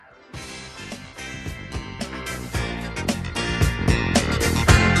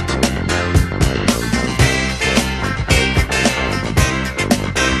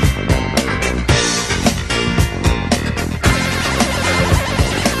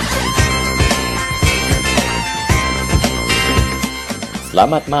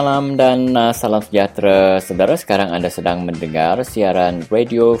Selamat malam dan salam sejahtera. Saudara, sekarang anda sedang mendengar siaran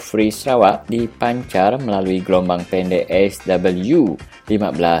Radio Free Sarawak dipancar melalui gelombang pendek SW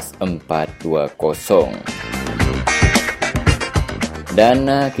 15420.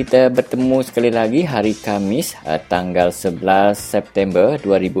 Dan kita bertemu sekali lagi hari Khamis tanggal 11 September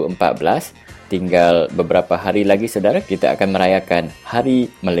 2014. Tinggal beberapa hari lagi, saudara, kita akan merayakan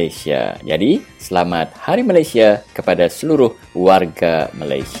Hari Malaysia. Jadi, selamat Hari Malaysia kepada seluruh warga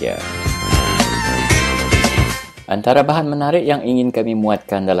Malaysia. Antara bahan menarik yang ingin kami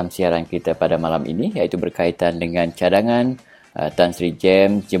muatkan dalam siaran kita pada malam ini iaitu berkaitan dengan cadangan Tan Sri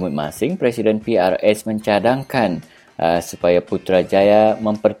James Jemut Masing, Presiden PRS mencadangkan supaya Putrajaya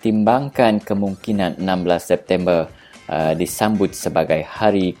mempertimbangkan kemungkinan 16 September disambut sebagai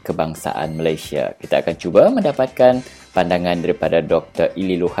Hari Kebangsaan Malaysia. Kita akan cuba mendapatkan pandangan daripada Dr.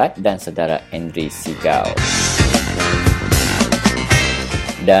 Ili Luhat dan saudara Andri Sigau.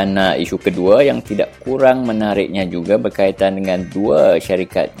 Dan isu kedua yang tidak kurang menariknya juga berkaitan dengan dua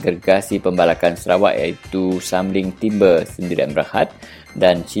syarikat gergasi pembalakan Sarawak iaitu Samling Timber Sendirian Berhad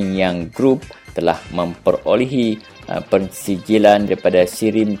dan Xinjiang Group telah memperolehi pensijilan daripada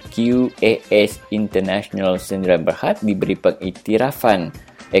Sirim QAS International Sendirian Berhad diberi pengiktirafan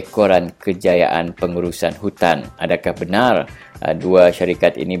ekoran kejayaan pengurusan hutan. Adakah benar dua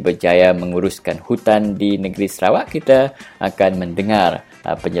syarikat ini berjaya menguruskan hutan di negeri Sarawak? Kita akan mendengar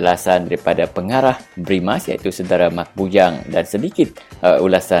penjelasan daripada pengarah Brimas iaitu saudara Mak Bujang dan sedikit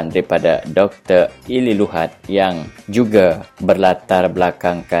ulasan daripada Dr. Ili Luhat yang juga berlatar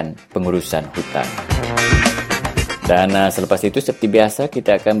belakangkan pengurusan hutan. Dan selepas itu, seperti biasa,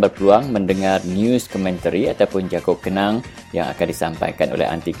 kita akan berpeluang mendengar news commentary ataupun jakok kenang yang akan disampaikan oleh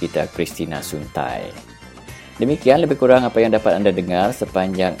anti kita Christina Suntai. Demikian lebih kurang apa yang dapat anda dengar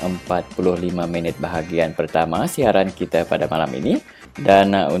sepanjang 45 minit bahagian pertama siaran kita pada malam ini.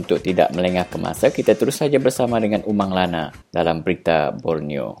 Dan untuk tidak melengah ke masa, kita terus saja bersama dengan Umang Lana dalam Berita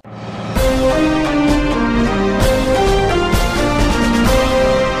Borneo.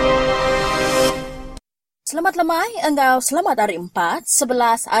 Selamat lemai, enggau selamat hari 4,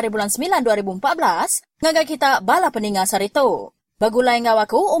 11 hari bulan 9 2014. Ngagai kita bala peningat sarito. Bagulai engau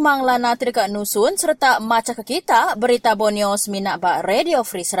aku, Umang Lana Tirika Nusun serta maca ke kita Berita Borneo Seminak Bak Radio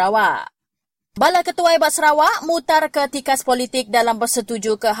Free Sarawak. Bala Ketua Ibat Sarawak mutar ke tikas politik dalam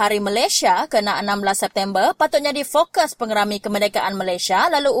bersetuju ke Hari Malaysia kena 16 September patutnya difokus pengerami kemerdekaan Malaysia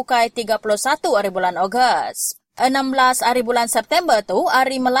lalu ukai 31 hari bulan Ogos. 16 hari bulan September tu,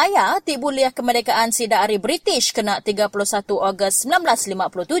 Hari Melaya, tibuliah kemerdekaan sida Hari British kena 31 Ogos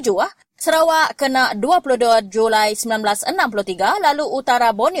 1957. Sarawak kena 22 Julai 1963, lalu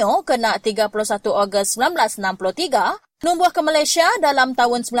Utara Borneo kena 31 Ogos 1963, numbuh ke Malaysia dalam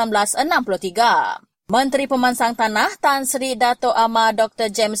tahun 1963. Menteri Pemansang Tanah Tan Sri Dato' Amar Dr.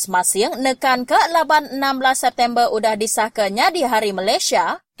 James Masing nekan ke laban 16 September udah disahkannya di Hari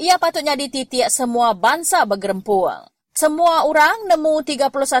Malaysia, ia patutnya dititiak semua bangsa bergerempung. Semua orang nemu 31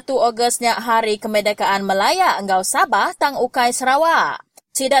 Ogosnya Hari Kemerdekaan Melaya enggau Sabah tang ukai Sarawak.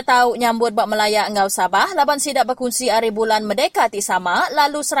 Sidak tahu nyambut bak Melaya enggau Sabah, laban sidak berkongsi hari bulan merdeka ti sama,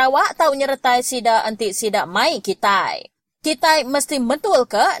 lalu Sarawak tahu nyertai sidak antik sidak mai Kitai. Kitai mesti betul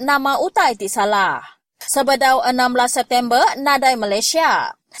ke nama utai ti salah. Sebedau 16 September, nadai Malaysia.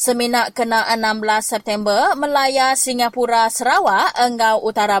 Seminak kena 16 September, Melaya, Singapura, Sarawak, enggau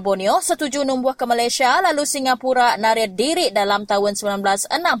Utara Borneo setuju numbuh ke Malaysia lalu Singapura narik diri dalam tahun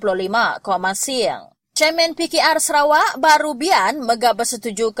 1965 ko masing. Chairman PKR Sarawak baru bian megak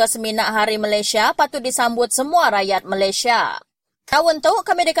bersetuju ke seminak Hari Malaysia patut disambut semua rakyat Malaysia. Tahun tu,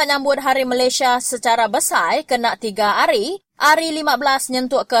 kami dekat nyambut Hari Malaysia secara besar kena 3 hari. Hari 15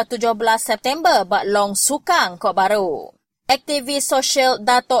 nyentuk ke 17 September bak long sukang kok baru. Aktivis sosial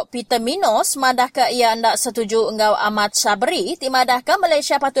Dato' Peter Minos madah ke ia ndak setuju enggau Ahmad Sabri ti madah ke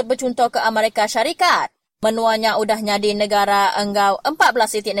Malaysia patut bercontoh ke Amerika Syarikat. Menuanya udahnya di negara enggau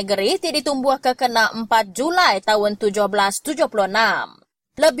 14 titik negeri ti ditumbuh ke kena 4 Julai tahun 1776.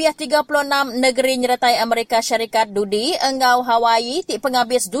 Lebih 36 negeri nyertai Amerika Syarikat dudi enggau Hawaii ti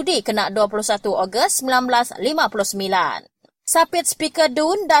penghabis dudi kena 21 Ogos 1959. Sapit Speaker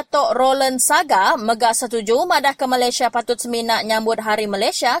Dun Dato' Relent Saga megak setuju madah ke Malaysia patut seminak nyambut Hari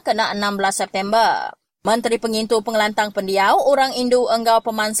Malaysia kena 16 September. Menteri Pengintu Pengelantang Pendiau, orang Indu enggau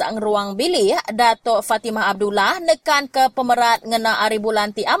Pemansang Ruang Bilih, Dato' Fatimah Abdullah nekan ke pemerat ngena hari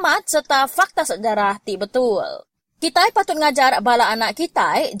bulan ti amat serta fakta sejarah ti betul. Kita patut ngajar bala anak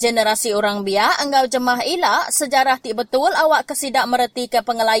kita, generasi orang biak, enggau jemah ilak, sejarah ti betul awak kesidak mereti ke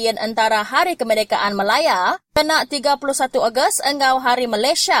pengelayan antara Hari Kemerdekaan Melaya, kena 31 Ogos, enggau Hari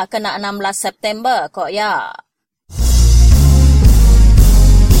Malaysia, kena 16 September, kok ya.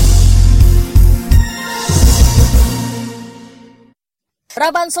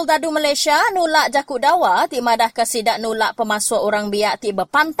 Raban Soldadu Malaysia nulak jakuk dawa ti madah kesidak nulak pemasuk orang biak ti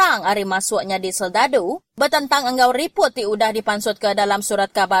berpantang hari masuknya di Soldadu bertentang enggau riput ti udah dipansut ke dalam surat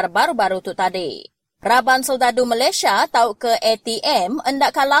kabar baru-baru tu tadi. Raban Soldadu Malaysia tau ke ATM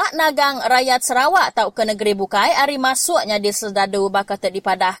endak kala nagang rakyat Sarawak tau ke negeri bukai hari masuknya di Soldadu bakal tak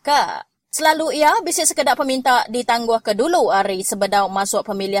dipadah ke. Selalu ia bisik sekedar peminta ditangguh ke dulu hari sebedau masuk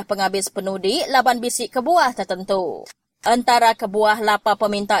pemilihan penghabis penudi laban bisik kebuah tertentu. Antara kebuah lapa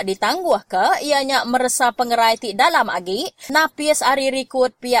peminta ditangguh ke, ianya meresa pengerai ti dalam agi, napis ari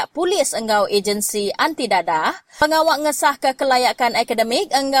rikut pihak polis enggau agensi anti dadah, pengawak ngesah ke kelayakan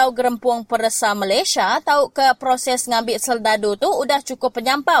akademik enggau gerempung peresa Malaysia tau ke proses ngambil soldadu tu udah cukup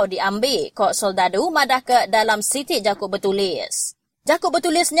penyampau diambil, kok soldadu madah ke dalam siti jakuk bertulis. Jakuk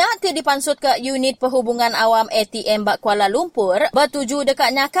bertulisnya ti dipansut ke unit perhubungan awam ATM Bak Kuala Lumpur bertuju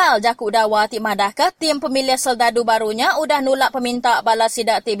dekat nyakal jakuk dawa ti madah ke tim pemilih soldadu barunya udah nulak peminta bala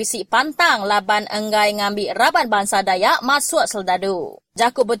sidak ti bisik pantang laban enggai ngambil Raban Bangsa Dayak masuk soldadu.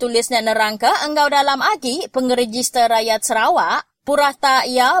 Jakuk bertulisnya nerang ke enggau dalam agi pengeregister rakyat Sarawak purata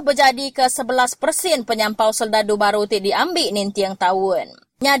ia berjadi ke 11% penyampau soldadu baru ti diambil nintiang tahun.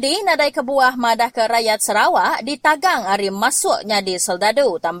 Nyadi nadai kebuah madah ke rakyat Sarawak ditagang hari masuknya di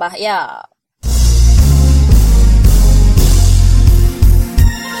soldadu tambah ya.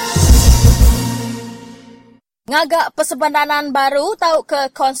 Ngagak persebendanan baru tau ke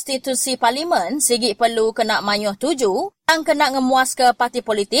konstitusi parlimen sigi perlu kena mayuh tuju yang kena ngemuas ke parti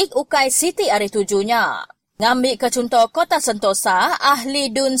politik ukai siti hari tujunya. Ngambil ke contoh Kota Sentosa, Ahli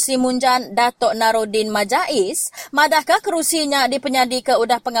Dun Simunjan Datuk Narudin Majais, madahkah kerusinya dipenyadi ke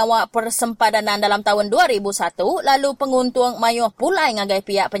udah pengawal persempadanan dalam tahun 2001, lalu penguntung mayuh pulai ngagai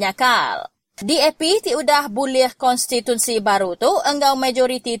pihak penyakal. DAP ti udah boleh konstitusi baru tu, enggau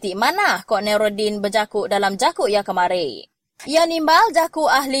majoriti ti mana kok Narudin berjakuk dalam jakuk ya kemari. Ia nimbal jakuk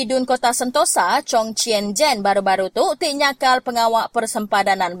Ahli Dun Kota Sentosa, Chong Chien Jen baru-baru tu ti nyakal pengawal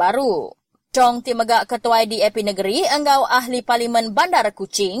persempadanan baru. Chong ti megak ketua DAP negeri enggau ahli parlimen Bandar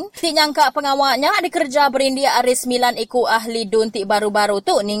Kuching ti nyangka pengawaknya dikerja berindia hari 9 iku ahli dun ti baru-baru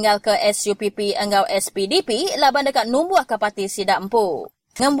tu ninggal ke SUPP enggau SPDP laban dekat numbuh ke parti sidak empu.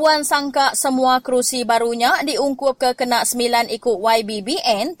 Ngembuan sangka semua kerusi barunya diungkup ke kena 9 iku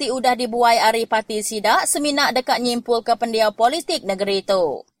YBBN ti udah dibuai hari parti sidak seminak dekat nyimpul ke pendiau politik negeri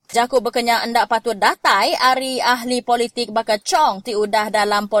tu. Jakuk berkenyak endak patut datai ari ahli politik bakal Chong ti udah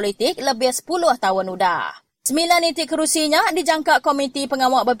dalam politik lebih 10 tahun udah. 9 inti kerusinya dijangka komiti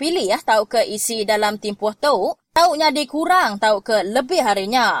pengawal berpilih tau ke isi dalam timpuh tu, taunya dikurang tau ke lebih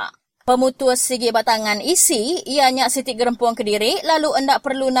harinya. Pemutus sigi batangan isi, ianya Siti Gerempung Kediri lalu endak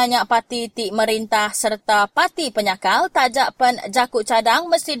perlu nanya parti ti merintah serta parti penyakal tajak pen jakuk cadang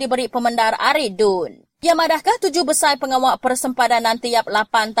mesti diberi pemendar ari dun. Ya madahkah 7 besar pengawal persempadanan tiap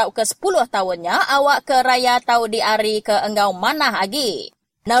 8 tau ke 10 tahunnya awak ke raya tau di ari ke enggau manah agi.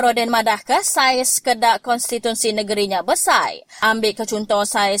 Narudin madahkah saiz kedak konstitusi negerinya besar. Ambil ke contoh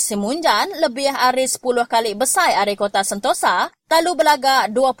saiz Simunjan lebih ari 10 kali besar ari Kota Sentosa, lalu belaga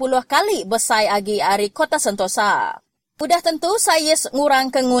 20 kali besar agi ari Kota Sentosa. Udah tentu saiz ngurang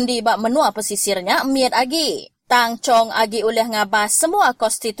ke ngundi bak menua pesisirnya miat agi. Tang Chong agi uleh ngabas semua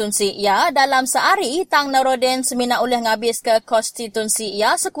konstitusi ia dalam sehari, Tang Narudin semina uleh ngabis ke konstitusi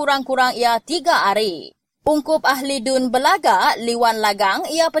ia sekurang-kurang ia 3 hari. Ungkup ahli dun belaga, Liwan Lagang,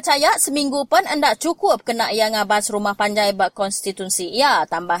 ia percaya seminggu pun endak cukup kena ia ngabas rumah panjai bak konstitusi ia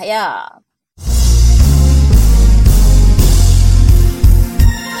tambah ya.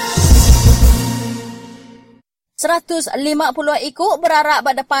 $150 iku berarak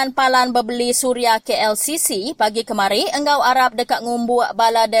bak depan palan berbeli Suria KLCC pagi kemari enggau Arab dekat ngumbuak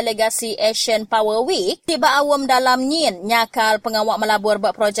bala delegasi Asian Power Week tiba awam dalam nyin nyakal pengawak melabur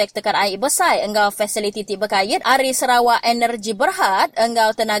bak projek tekan air besar enggau fasiliti ti berkait Ari Sarawak Energi Berhad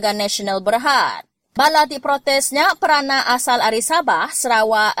enggau Tenaga Nasional Berhad. Bala ti protesnya perana asal Ari Sabah,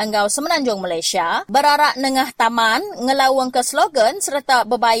 Sarawak enggau Semenanjung Malaysia berarak nengah taman ngelawang ke slogan serta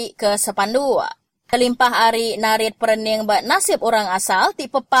berbaik ke sepandu. Kelimpah ari narit perening buat nasib orang asal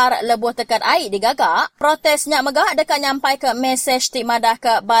ti pepar lebuh tekat air digagak, protesnya megah dekat nyampai ke mesej ti madah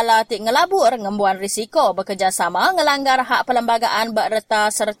ke bala ti ngelabur ngembuan risiko bekerjasama ngelanggar hak perlembagaan bak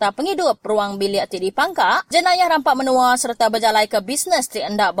reta serta penghidup ruang bilik ti dipangka, jenayah rampak menua serta berjalai ke bisnes ti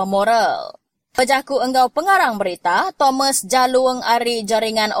endak bermoral. Pejaku enggau pengarang berita, Thomas Jalung ari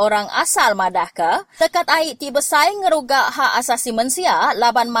jaringan orang asal madah ke, tekat air ti besai ngerugak hak asasi manusia,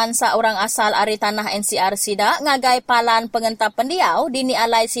 laban mansa orang asal ari tanah NCR sidak ngagai palan pengentap pendiau, dini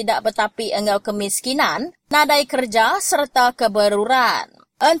alai sidak betapi enggau kemiskinan, nadai kerja serta keberuran.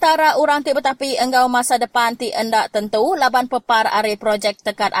 Antara orang ti betapi enggau masa depan ti endak tentu laban pepar ari projek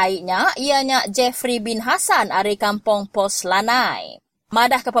tekat airnya, ianya Jeffrey bin Hassan ari kampung Pos Lanai.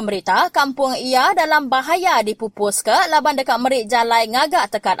 Madah ke pemberita, kampung ia dalam bahaya dipupus ke laban dekat merik jalai ngagak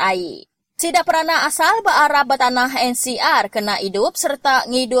tekat air. Sida peranak asal berarah bertanah NCR kena hidup serta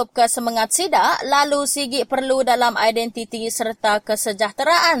ngidup ke semangat sida, lalu sigi perlu dalam identiti serta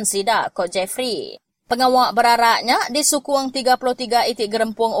kesejahteraan sida, Kok Jeffrey. Pengawak beraraknya disukung 33 itik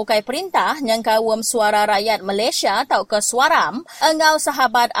gerempung ukai perintah yang kawam suara rakyat Malaysia tau ke Suaram, engau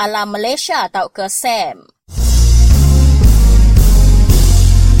sahabat alam Malaysia tau ke SAM.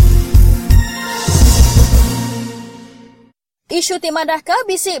 Isu timadah ke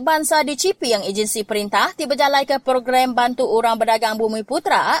bisik bangsa dicipi yang agensi perintah tiba jalai ke program bantu orang berdagang Bumi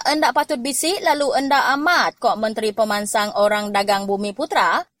Putra, endak patut bisik lalu endak amat Kok Menteri Pemansang Orang Dagang Bumi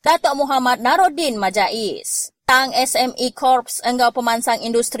Putra, Datuk Muhammad Naruddin Majais. Tang SME Corps enggau pemansang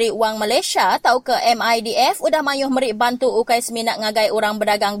industri wang Malaysia tau ke MIDF udah mayuh merik bantu ukai seminat ngagai orang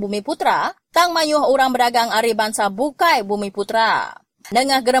berdagang Bumi Putra, tang mayuh orang berdagang ari bangsa bukai Bumi Putra.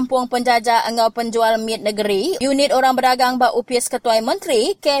 Dengah gerempuang penjajah engau penjual mit negeri, unit orang berdagang bak UPS Ketua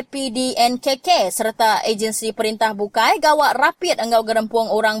Menteri, KPDNKK serta agensi perintah bukai gawak rapid engau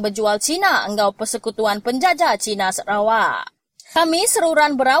gerempuang orang berjual Cina engau persekutuan penjajah Cina Sarawak. Kami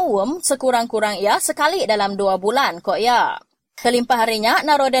seruran berawum sekurang-kurang ia sekali dalam 2 bulan kok ya. Kelimpah harinya,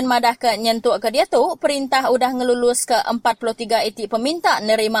 Naruddin madah ke nyentuk ke dia tu, perintah udah ngelulus ke 43 itik peminta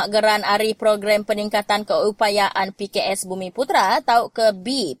nerima geran ari program peningkatan keupayaan PKS Bumi Putra atau ke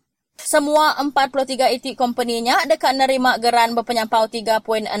BIP. Semua 43 itik kompaninya dekat nerima geran berpenyampau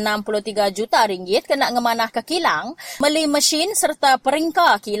 3.63 juta ringgit kena ngemanah ke kilang, beli mesin serta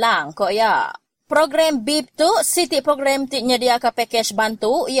peringka kilang kok ya. Program BIP tu, siti program ti nyedia ke pakej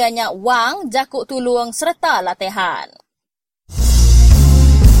bantu, ianya wang, jakuk tulung serta latihan.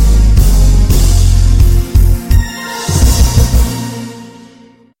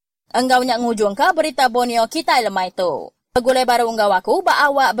 Enggau nyak ngujung ke berita Borneo kita lemai tu. Pegulai baru enggau aku,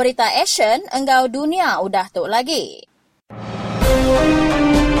 awak berita Asian, enggau dunia udah tu lagi.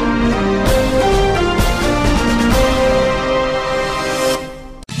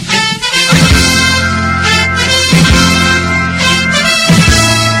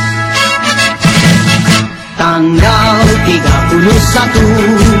 Tanggal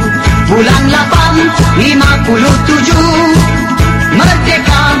 31 bulan 8 57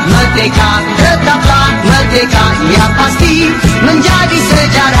 Merdeka, merdeka, tetaplah merdeka, ia pasti menjadi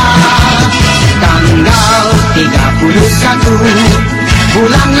sejarah. Tanggal 31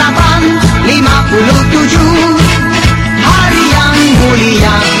 bulan 8 57 hari yang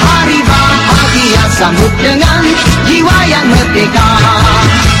mulia, hari bahagia, sambut dengan jiwa yang merdeka.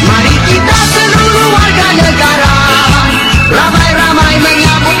 Mari kita seluruh warga negara ramai-ramai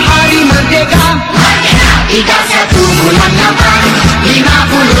menyambut hari merdeka. 31 bulan 8 57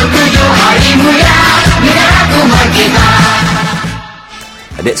 hari mulia, negaraku merdeka.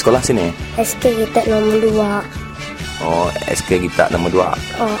 Adik sekolah sini? SK kita nombor 2. Oh, SK kita nombor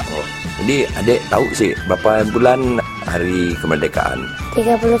 2. Oh. Jadi adik tahu sih berapa bulan hari kemerdekaan?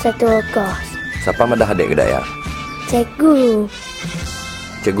 31 Ogos. Siapa madah adik kedai ya? Cikgu.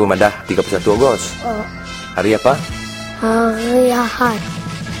 Cikgu madah 31 Ogos. Oh. Hari apa? Hari Ahad.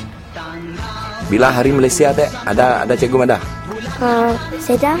 Bila hari Malaysia adik ada cikgu madah?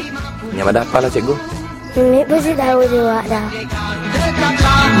 Sedang? Yang madah apalah cikgu? Ini pun saya tahu juga dah.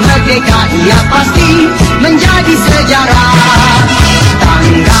 Merdeka ia pasti menjadi sejarah.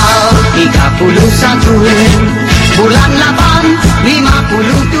 Tanggal 31 bulan 8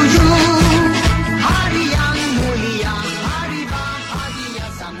 57 hari yang mulia, hari bahagia,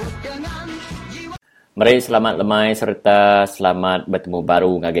 sambut dengan jiwa. Mari selamat lemai serta selamat bertemu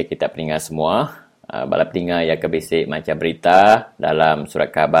baru ngagai kita peningat semua. Balap peningat yang kebisik macam berita dalam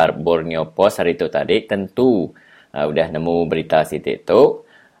surat khabar Borneo Post hari itu tadi. Tentu udah nemu berita sitik tu.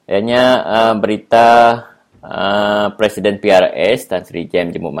 Ianya berita Presiden PRS Tan Sri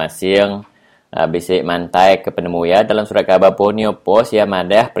Jem Jemuk Masing bisik mantai ke penemu ya dalam surat khabar Borneo Post yang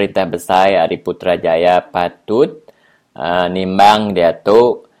madah perintah besar hari Putrajaya patut nimbang dia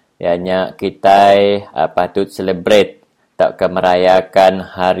tu ianya kita patut celebrate tak ke merayakan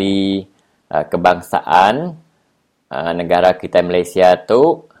hari kebangsaan negara kita Malaysia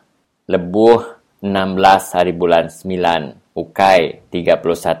tu lebuh 16 hari bulan 9 ukai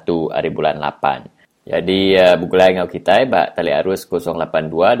 31 hari bulan 8. Jadi bergulai dengan kita bak tali arus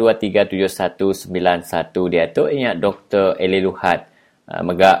 082-237191 dia tu ingat Dr. Eli Luhat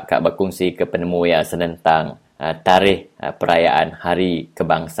megak kak berkongsi ke penemu yang senentang tarikh perayaan hari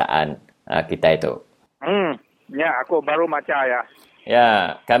kebangsaan kita itu. Ya, aku baru baca ya.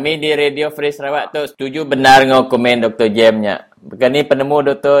 Ya, kami di Radio Free Sarawak tu setuju benar dengan komen Dr. Jem-nya. Bukan ni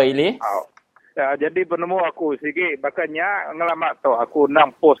penemu Dr. Ili? Oh. Ya, jadi penemu aku sikit. Bakanya ngelamak tu aku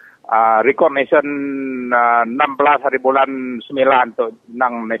nang post recognition 16 hari bulan 9 tu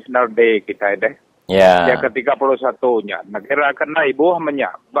nang National Day kita deh. Ya. Yang ke-31-nya. Nakira kena ibu hamanya.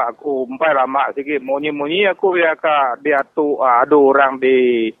 Ba aku umpai lama sikit munyi-munyi aku ya ka dia tu ada orang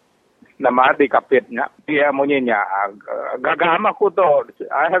di nama di kapitnya. Dia munyinya gagam aku tu.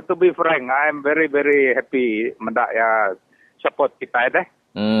 I have to be frank. I am very very happy mendak ya support kita deh.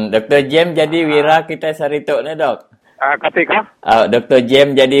 Dr. Jem jadi wira kita seharitok ni, Dok? Ketika? Dr.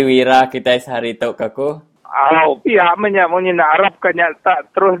 Jem jadi wira kita seharitok kaku? Pihak menyak Arab kanya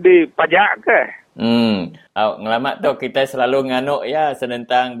tak terus dipajak ke? Ngelamat tu kita selalu nganuk ya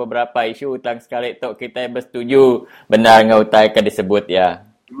senentang beberapa isu tang sekali tu kita bersetuju benar dengan utai ke disebut ya.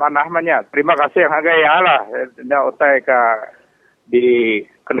 Mana namanya? Terima kasih yang agak ya lah. Nya utai ke di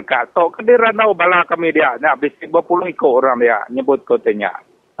kenekat tu ke di ranau bala kami dia. Nya bisik berpuluh ikut orang dia nyebut kotanya.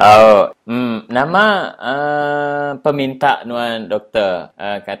 Nama peminta nuan doktor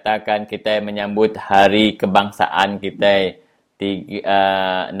katakan kita menyambut hari kebangsaan kita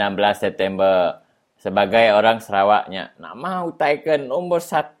 16 September sebagai orang Sarawaknya. Nama utaikan nombor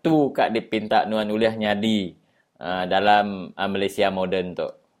 1 kak dipinta nuan uliah nyadi dalam Malaysia moden tu.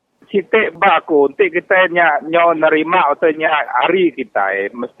 Sitik baku untuk kita nyo nerima atau hari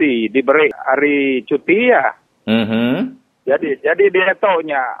kita mesti diberi hari cuti ya. Jadi dia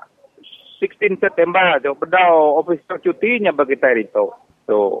taunya 16 September tu bedau official cutinya bagi kita itu.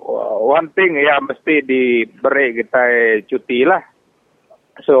 So one thing ya mesti diberi kita cuti lah.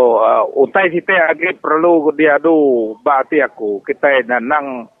 So utai kita lagi perlu diadu berarti aku kita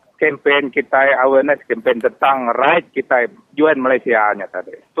nang campaign kita awareness campaign tentang right kita join Malaysia nya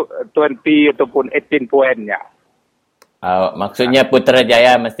tadi 20 ataupun 18 poinnya. Maksudnya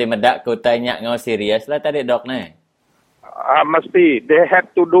Putrajaya mesti medak ke utainya ngau serius lah tadi dok ni. Mesti they have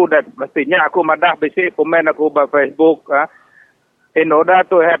to do that. Mestinya aku madah bisik komen aku di Facebook in order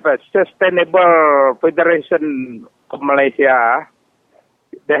to have a sustainable federation of Malaysia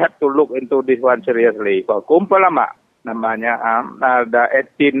they have to look into this one seriously. Kumpul lama namanya ada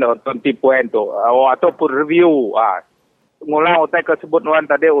 18 atau 20 poin tu ataupun review ngulang utai ke sebut nuan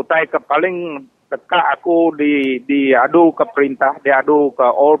tadi utai ke paling dekat aku diadu ke perintah diadu ke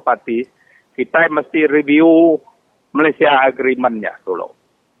all parties kita mesti review Malaysia agreement-nya dulu.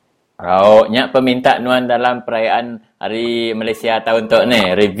 Nyak peminta nuan dalam perayaan Hari Malaysia tahun tu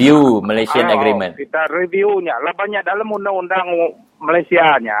ni review Malaysian agreement. Kita reviewnya lah banyak dalam undang-undang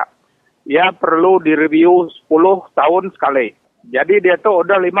Malaysia-nya. Ya perlu direview 10 tahun sekali. Jadi dia tu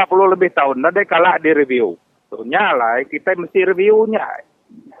udah 50 lebih tahun. Nanti kalah direview. So nyala kita mesti reviewnya.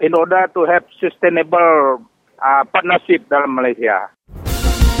 In order to have sustainable partnership dalam Malaysia.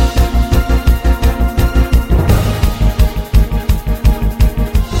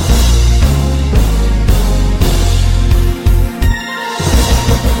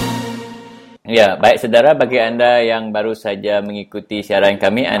 Ya, baik saudara, bagi anda yang baru saja mengikuti siaran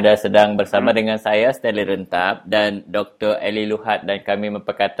kami, anda sedang bersama dengan saya, Stanley Rentap dan Dr. Eli Luhat dan kami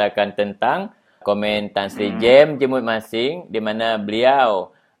memperkatakan tentang komen Tan Sri Jem Jemut Masing di mana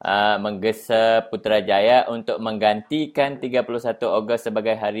beliau menggesa Putrajaya untuk menggantikan 31 Ogos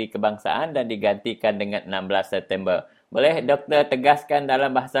sebagai Hari Kebangsaan dan digantikan dengan 16 September. Boleh Doktor tegaskan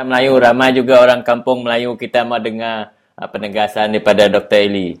dalam bahasa Melayu? Ramai juga orang kampung Melayu kita mau dengar penegasan daripada Dr.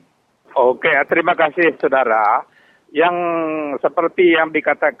 Eli. Okey, terima kasih saudara. Yang seperti yang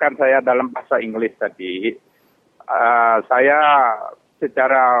dikatakan saya dalam bahasa Inggeris tadi, saya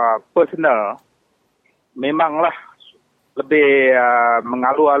secara personal memanglah lebih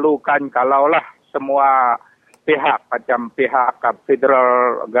mengalu-alukan kalaulah semua pihak macam pihak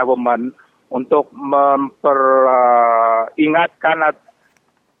federal government untuk memperingatkan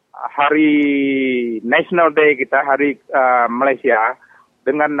hari National Day kita, hari Malaysia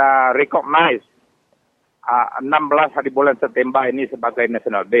dengan recognize 16 hari bulan September ini sebagai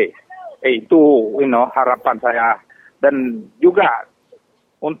National Day. Itu harapan saya. Dan juga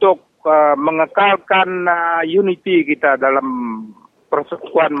untuk mengekalkan unity kita dalam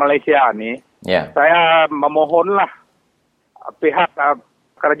persekutuan Malaysia ini, saya memohonlah pihak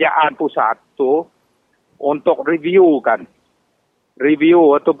kerajaan pusat tu untuk review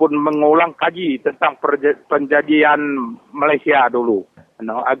ataupun mengulang kaji tentang perjanjian Malaysia dulu.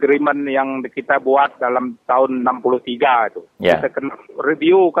 Agreement yang kita buat dalam tahun 63 itu. Kita kena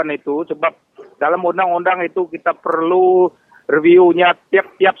review kan itu sebab dalam undang-undang itu kita perlu reviewnya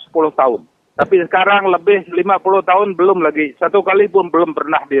tiap-tiap 10 tahun. Tapi sekarang lebih 50 tahun belum lagi. Satu kali pun belum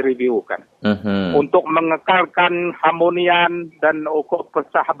pernah direviewkan. Untuk mengekalkan harmonian dan ukur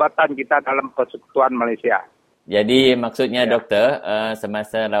persahabatan kita dalam persekutuan Malaysia. Jadi maksudnya Doktor,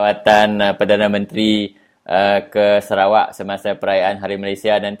 semasa lawatan Perdana Menteri ke Sarawak semasa perayaan Hari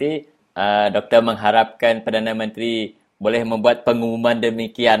Malaysia nanti, Doktor mengharapkan Perdana Menteri boleh membuat pengumuman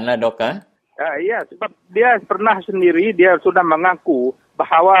demikianlah, Dok? Ya, sebab dia pernah sendiri, dia sudah mengaku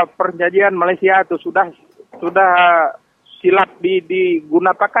bahawa perjanjian Malaysia itu sudah silap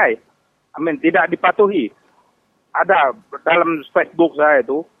diguna pakai. Tidak dipatuhi. Ada dalam Facebook saya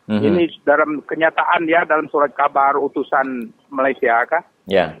itu, ini dalam kenyataan dia dalam surat kabar utusan Malaysia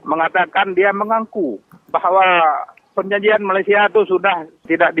mengatakan dia mengaku bahawa perjanjian Malaysia itu sudah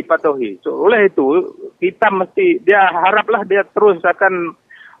tidak dipatuhi. So, oleh itu kita dia haraplah dia terus akan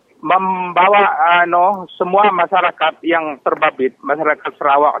membawa semua masyarakat yang terbabit, masyarakat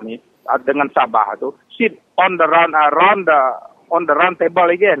Sarawak ni dengan Sabah tu sit on the round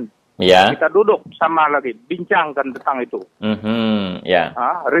table again. Kita duduk sama lagi, bincangkan tentang itu.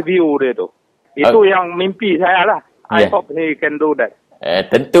 Review dia tu. Itu yang mimpi saya lah. I hope he can do that.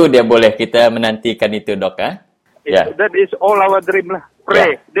 Tentu dia boleh, kita menantikan itu, Dok. That is all our dream lah.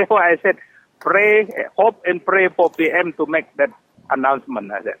 Pray. Therefore I said pray, hope and pray for PM to make that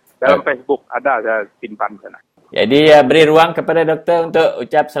announcement. Dalam Facebook ada, saya simpan sana. Jadi beri ruang kepada Doktor untuk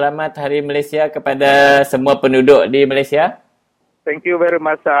ucap selamat Hari Malaysia kepada semua penduduk di Malaysia. Thank you very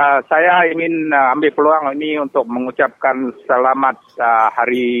much. Saya ingin ambil peluang ini untuk mengucapkan selamat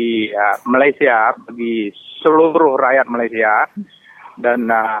Hari Malaysia bagi seluruh rakyat Malaysia. Dan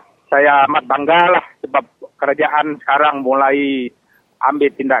saya amat bangga lah sebab kerajaan sekarang mulai ambil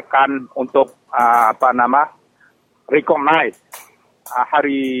tindakan untuk recognize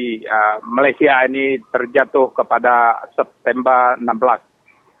Hari Malaysia ini terjatuh kepada September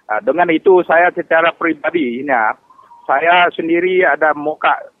 16. Dengan itu saya secara pribadi, saya sendiri ada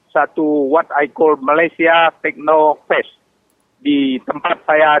muka satu what I call Malaysia Techno Fest di tempat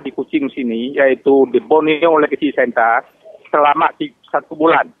saya di Kuching sini, yaitu di Borneo Legacy Center selama 1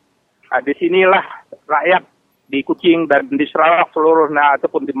 bulan. Di sinilah rakyat di Kuching dan di Sarawak seluruhnya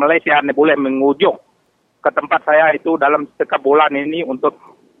ataupun di Malaysia boleh mengunjung ke tempat saya itu dalam setiap bulan ini untuk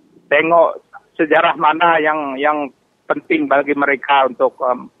tengok sejarah mana yang penting bagi mereka untuk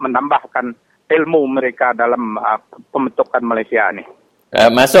menambahkan ilmu mereka dalam pembentukan Malaysia ini.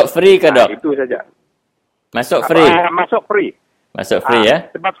 Masuk free ke, Dok? Itu saja. Masuk free? Masuk free. Masuk free ya?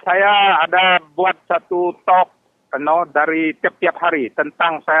 Sebab saya ada buat satu talk dari tiap-tiap hari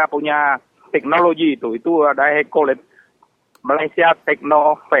tentang saya punya teknologi itu. Itu ada call it Malaysia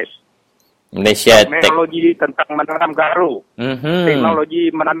Techno Fest. Malaysia teknologi tentang menanam garu,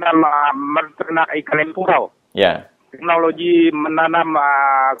 teknologi menanam ternak ikan empurau, teknologi menanam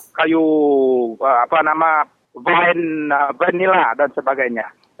kayu vanilla dan sebagainya.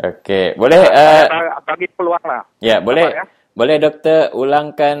 Okey, boleh bagi peluang lah. Ya, boleh. Boleh Doktor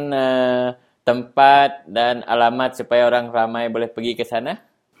ulangkan tempat dan alamat supaya orang ramai boleh pergi ke sana?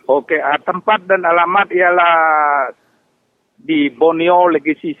 Okey, tempat dan alamat ialah di Borneo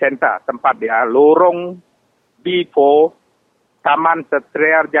Legacy Center, tempat dia lorong B4 Taman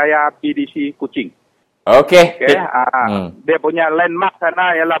Putrajaya PDC Kuching. Okey. Dia punya landmark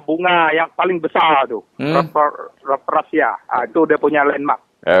sana ialah bunga yang paling besar tu, Raffrasia. Itu dia punya landmark.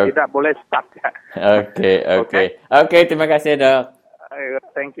 Tidak boleh start. Okey, terima kasih, Dok.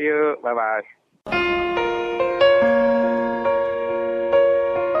 Thank you. Bye bye.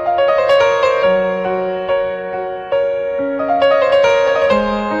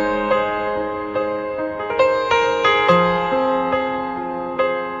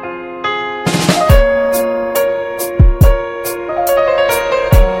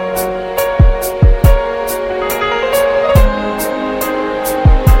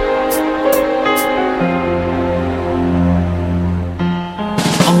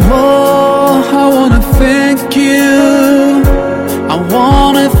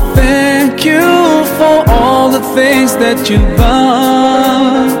 Things that you've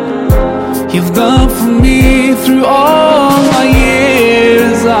done for me through all my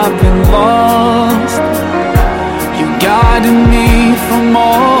years. I've been lost. You guided me from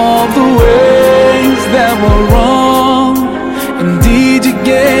all the ways that were wrong. Indeed, you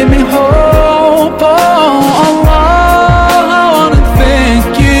gave me hope. Oh Allah, I wanna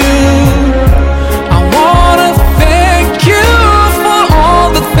thank you. I wanna thank you for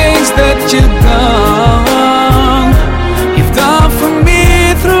all the things that you've done.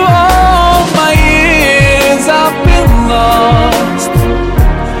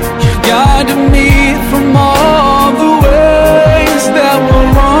 Guided me from all the ways that were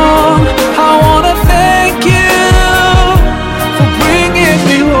wrong. I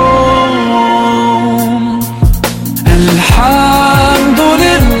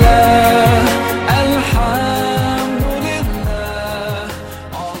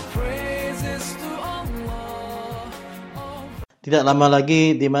tidak lama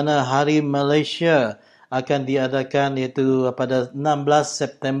lagi di mana Hari Malaysia akan diadakan, iaitu pada 16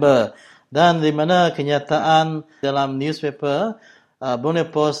 September. Dan di mana kenyataan dalam newspaper Borneo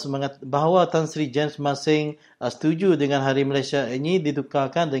Post bahawa Tan Sri James Masing setuju dengan Hari Malaysia ini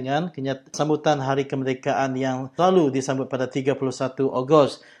ditukarkan dengan sambutan Hari Kemerdekaan yang selalu disambut pada 31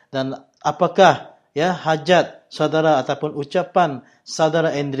 Ogos. Dan apakah hajat saudara ataupun ucapan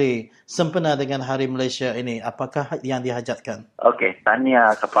saudara Andre sempena dengan Hari Malaysia ini? Apakah yang dihajatkan? Okey,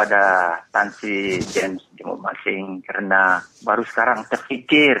 tahniah kepada Tan Sri James Masing kerana baru sekarang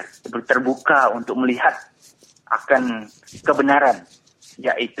terbuka untuk melihat akan kebenaran,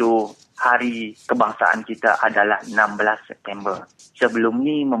 iaitu hari kebangsaan kita adalah 16 September. Sebelum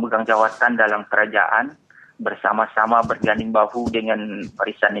ni memegang jawatan dalam kerajaan bersama-sama berganding bahu dengan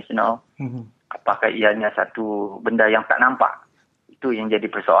Barisan Nasional. Apakah ianya satu benda yang tak nampak? Itu yang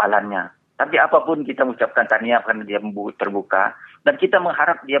jadi persoalannya. Tapi apapun kita mengucapkan tahniah kerana dia terbuka dan kita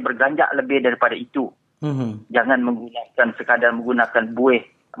mengharap dia berganjak lebih daripada itu. Jangan sekadar menggunakan buih,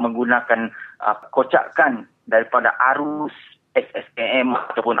 menggunakan kocakan daripada arus SSKM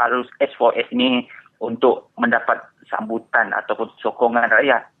ataupun arus S4S ini untuk mendapat sambutan ataupun sokongan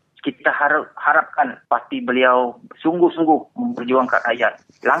rakyat. Kita harapkan parti beliau sungguh-sungguh memperjuangkan rakyat.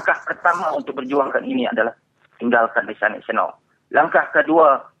 Langkah pertama untuk berjuangkan ini adalah tinggalkan Barisan Nasional. Langkah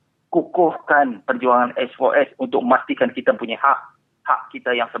kedua, kukuhkan perjuangan S4S untuk memastikan kita punya hak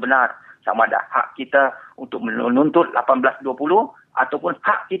kita yang sebenar. Sama ada hak kita untuk menuntut 1820 ataupun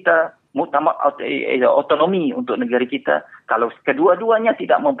hak kita muktamad otonomi untuk negara kita. Kalau kedua-duanya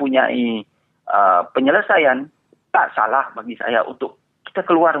tidak mempunyai penyelesaian, tak salah bagi saya untuk kita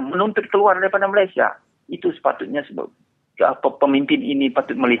menuntut keluar daripada Malaysia. Itu sepatutnya sebab pemimpin ini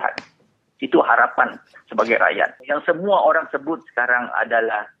patut melihat. Itu harapan sebagai rakyat. Yang semua orang sebut sekarang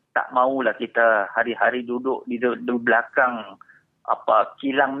adalah tak maulah kita hari-hari duduk di belakang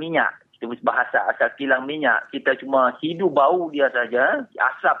kilang minyak. Bahasa asal kilang minyak, kita cuma hidu bau dia saja,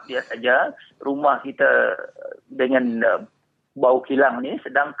 asap dia saja, rumah kita dengan bau kilang ni,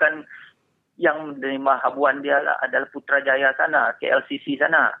 sedangkan yang menerima habuan dia adalah Putrajaya sana, KLCC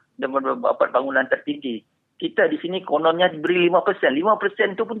sana, dan beberapa bangunan tertinggi. Kita di sini kononnya diberi 5%.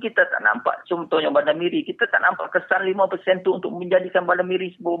 5% tu pun kita tak nampak. Contohnya Bandar Miri, kita tak nampak kesan 5% tu untuk menjadikan Bandar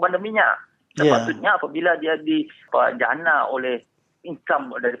Miri sebuah bandar minyak. Sepatutnya apabila dia dijana oleh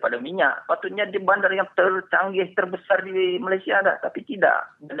income daripada minyak, patutnya di bandar yang tercanggih, terbesar di Malaysia dah. Tapi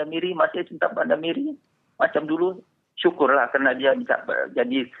tidak. Bandar Miri masih tetap Bandar Miri macam dulu. Syukurlah kerana dia bisa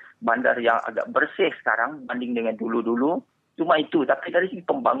jadi bandar yang agak bersih sekarang banding dengan dulu-dulu. Cuma itu. Tapi dari segi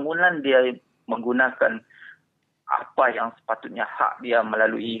pembangunan dia menggunakan apa yang sepatutnya hak dia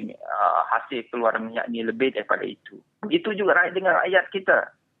melalui hasil keluar minyak ni lebih daripada itu. Begitu juga dengan rakyat kita.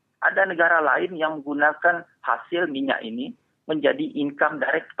 Ada negara lain yang menggunakan hasil minyak ini menjadi income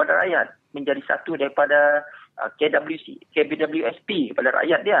direct kepada rakyat, menjadi satu daripada KWSP kepada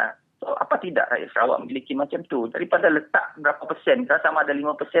rakyat dia. So, apa tidak rakyat Sarawak memiliki macam tu? Daripada letak berapa persen, sama ada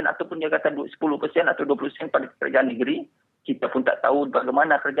 5% ataupun dia kata 10% atau 20% pada kerajaan negeri, kita pun tak tahu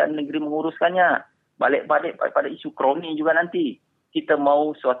bagaimana kerajaan negeri menguruskannya. Balik-balik pada isu kroni juga nanti. Kita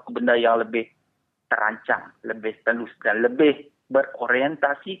mahu suatu benda yang lebih terancang, lebih telus dan lebih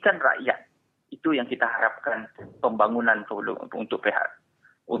berorientasikan rakyat. Itu yang kita harapkan pembangunan untuk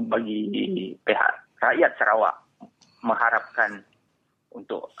bagi pihak rakyat Sarawak mengharapkan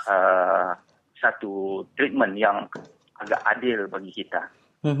untuk satu treatment yang agak adil bagi kita.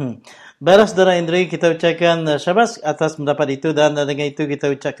 Baiklah Saudara Indri, kita ucapkan syabas atas pendapat itu dan dengan itu kita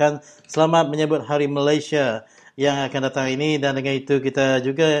ucapkan selamat menyambut Hari Malaysia yang akan datang ini dan dengan itu kita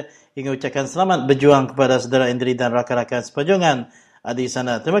juga ingin ucapkan selamat berjuang kepada Saudara Indri dan rakan-rakan seperjuangan di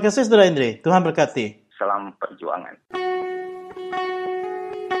sana. Terima kasih Saudara Indri. Tuhan berkati. Salam perjuangan.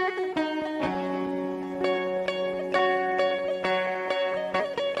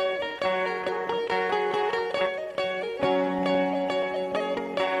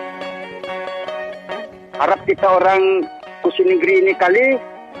 Harap kita orang kursi negeri ini kali,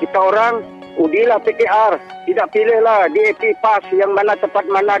 kita orang udilah PKR. Tidak pilihlah DAP PAS yang mana tempat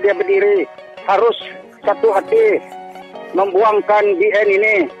mana dia berdiri. Harus satu hati membuangkan BN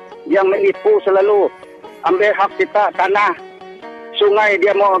ini yang menipu selalu. Ambil hak kita, tanah, sungai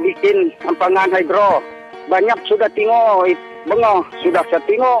dia mau bikin empangan hidro. Banyak sudah tengok, bengah sudah saya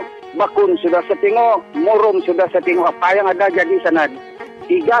tengok, bakun sudah saya tengok, murum sudah saya tengok. Apa yang ada jadi sana.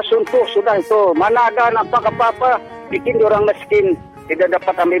 3 suntuk sudah itu. Mana ada nampak apa-apa, bikin diorang miskin, tidak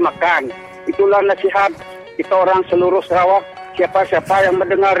dapat ambil makan. Itulah nasihat kita orang seluruh Sarawak. Siapa-siapa yang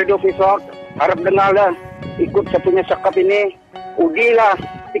mendengar Radio Fisok, harap dengarlah, ikut satunya sekap ini. Udilah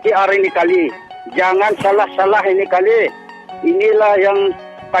PKR ini kali. Jangan salah-salah ini kali. inilah yang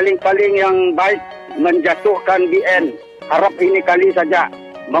paling-paling yang baik menjatuhkan BN. Harap ini kali saja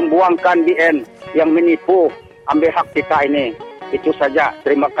membuangkan BN yang menipu ambil hak kita ini. Itu saja.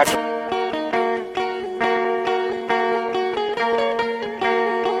 Terima kasih.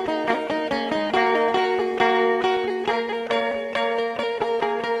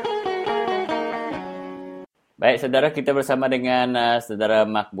 Baik, saudara, kita bersama dengan saudara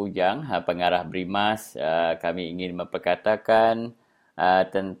Mak Bujang, pengarah Brimas. Kami ingin memperkatakan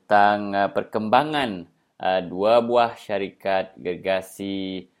tentang perkembangan dua buah syarikat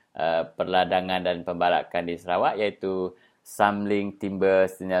gergasi perladangan dan pembalakan di Sarawak, iaitu Samling Timber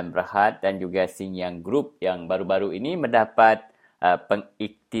Sdn Bhd dan juga Xinjiang Group yang baru-baru ini mendapat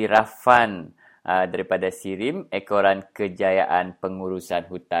pengiktirafan daripada SIRIM, Ekoran Kejayaan Pengurusan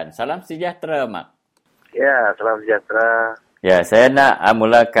Hutan. Salam sejahtera, Mak. Ya, salam sejahtera. Ya, saya nak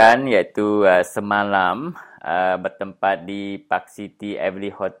mulakan iaitu semalam bertempat di Park City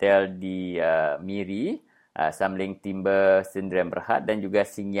Everly Hotel di Miri, Samling Timber Sdn Bhd dan juga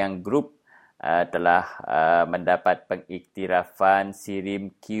Xinjiang Group telah mendapat pengiktirafan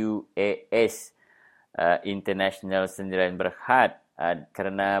SIRIM QAS International Sdn Bhd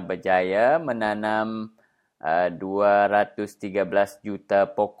kerana berjaya menanam 213 juta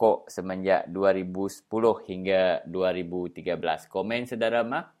pokok semenjak 2010 hingga 2013. Komen saudara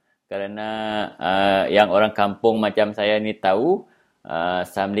Mak, kerana yang orang kampung macam saya ni tahu,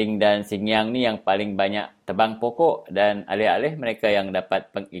 Samling dan Xinjiang ni yang paling banyak tebang pokok dan alih-alih mereka yang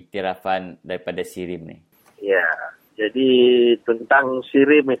dapat pengiktirafan daripada SIRIM ni. Ya, jadi tentang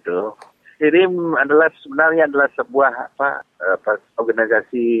SIRIM itu, SIRIM sebenarnya adalah sebuah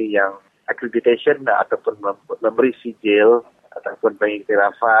organisasi yang accreditation ataupun memberi sijil ataupun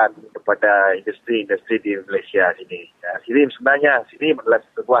pengiktirafan kepada industri-industri di Malaysia ini. SIRIM sebenarnya adalah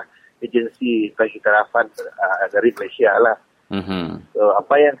sebuah agensi pengiktirafan dari Malaysia lah. So,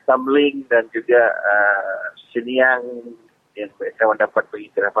 apa yang Samling dan juga Xinjiang yang mereka mendapat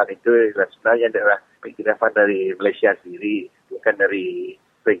pengiktirafan itu sebenarnya adalah pengiktirafan dari Malaysia sendiri, bukan dari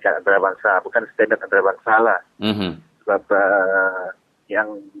peringkat antarabangsa, bukan standard antarabangsa lah. Sebab yang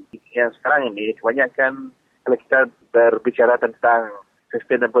sekarang ini kebanyakan kalau kita berbicara tentang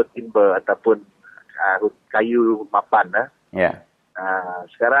sustainable timber ataupun kayu mapan,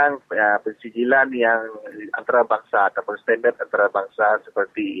 sekarang pensijilan yang antarabangsa ataupun standard antarabangsa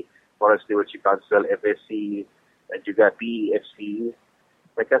seperti Forest Stewardship Council, FSC dan juga PEFC,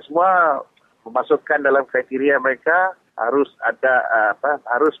 mereka semua memasukkan dalam kriteria mereka harus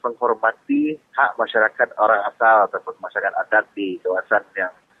harus menghormati hak masyarakat orang asal ataupun masyarakat adat di kawasan yang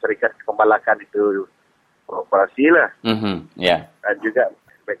syarikat pembalakan itu beroperasi lah. Dan juga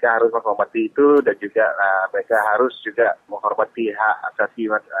mereka harus menghormati itu dan juga mereka harus juga menghormati hak asasi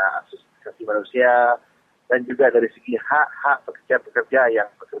manusia dan juga dari segi hak pekerja-pekerja yang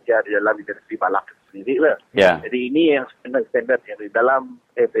bekerja di dalam industri balak sendiri lah. Jadi ini yang standar yang di dalam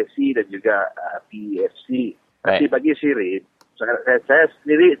FSC dan juga PEFC. Tapi bagi SIRIM, saya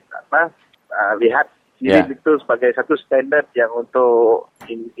sendiri lihat SIRIM itu sebagai satu standard yang untuk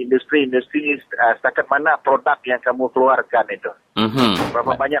industri-industri setakat mana produk yang kamu keluarkan itu.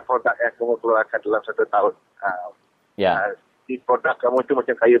 Berapa banyak produk yang kamu keluarkan dalam satu tahun. Di produk kamu itu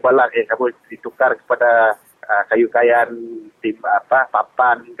macam kayu balak, kamu ditukar kepada kayu kayan,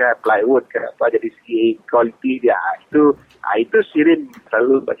 papan ke, plywood ke, jadi segi kualiti dia. Itu SIRIM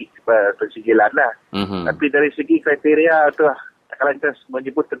selalu bagi pensijilan lah. Tapi dari segi kriteria tu, kalau kita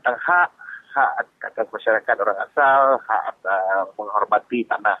menyebut tentang hak atas masyarakat orang asal, hak menghormati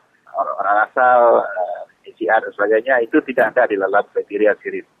tanah orang asal, ACR dan sebagainya, itu tidak ada di dalam kriteria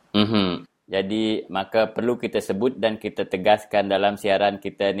SIRIM. Jadi maka perlu kita sebut dan kita tegaskan dalam siaran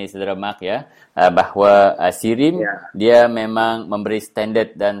kita ni, saudara Mak, bahawa SIRIM dia memang memberi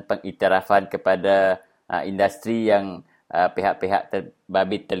standard dan pengiktirafan kepada industri yang pihak-pihak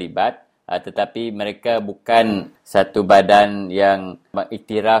terbabit terlibat, tetapi mereka bukan satu badan yang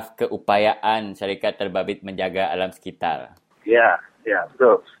mengiktiraf keupayaan syarikat terbabit menjaga alam sekitar. Ya,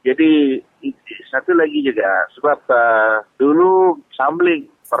 betul. Jadi satu lagi juga, sebab dulu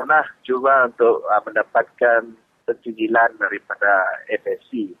Samling pernah cuba untuk mendapatkan pensijilan daripada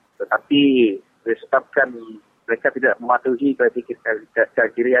FSC, tetapi disebabkan mereka tidak mematuhi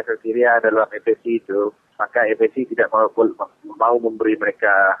kriteria dalam FSC itu, maka FSC tidak mau memberi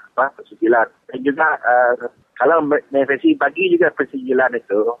mereka pensijilan. Dan juga kalau FSC bagi juga pensijilan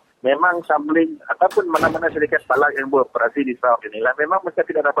itu, memang Samling ataupun mana-mana syarikat balak yang beroperasi di Sarawak inilah memang mereka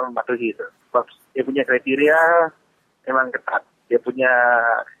tidak dapat mematuhi itu. Sebab dia punya kriteria memang ketat. dia punya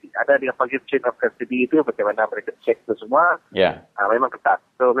ada dia panggil chain of custody itu, bagaimana mereka cek itu semua. Memang ketat.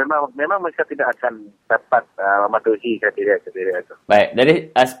 So memang mereka tidak akan dapat mematuhi kriteria itu. Baik,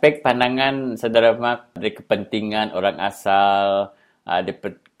 dari aspek pandangan Saudara Mak, dari kepentingan orang asal, ada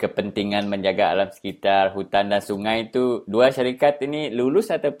kepentingan menjaga alam sekitar, hutan dan sungai itu, dua syarikat ini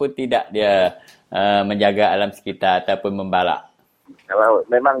lulus ataupun tidak dia menjaga alam sekitar ataupun membalak? Kalau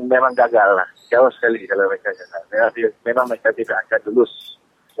memang gagal lah. Jauh sekali kalau mereka gagal. Memang mereka tidak akan lulus.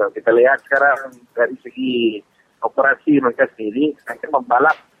 So kita lihat sekarang dari segi operasi mereka sendiri, mereka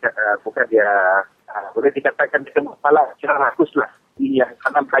membalak, bukan dia boleh dikatakan dia membalak secara rakus lah. Yang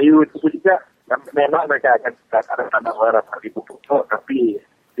tanam kayu itu juga memang mereka akan ada tanam berapa ribu pokok, tapi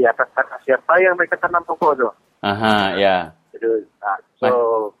di atas tanah siapa yang mereka tanam pokok tu? Jadi,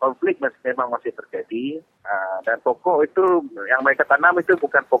 konflik memang masih terjadi, dan pokok itu yang mereka tanam itu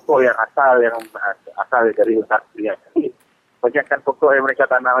bukan pokok yang asal dari hutan dia. Banyakkan pokok yang mereka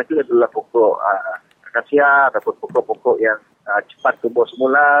tanam itu adalah pokok akasia ataupun pokok-pokok yang cepat tumbuh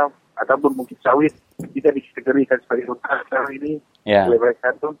semula, ataupun mungkin sawit tidak dikategorikan sebagai hutan sekarang ini oleh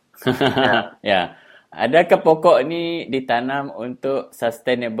mereka tu. Adakah pokok ni ditanam untuk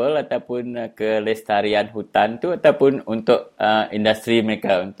sustainable ataupun kelestarian hutan tu, ataupun untuk industri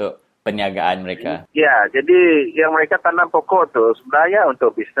mereka, untuk perniagaan mereka? Ya, jadi yang mereka tanam pokok tu sebenarnya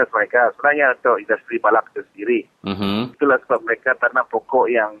untuk bisnes mereka, sebenarnya untuk industri balak itu sendiri. Itulah sebab mereka tanam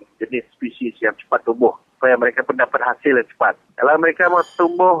pokok yang jenis spesies yang cepat tumbuh, supaya mereka pun dapat hasil yang cepat. Kalau mereka mau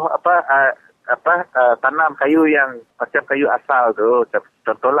tumbuh tanam kayu yang macam kayu asal tu,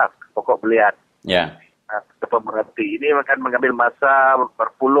 contohlah pokok belian. Apa mengerti? Ini akan mengambil masa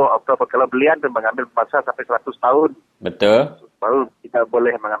berpuluh atau kalau belian itu mengambil masa sampai 100 tahun. Betul. Baru kita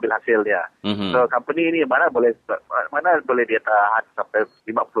boleh mengambil hasil dia. So company ini mana boleh dia tahan sampai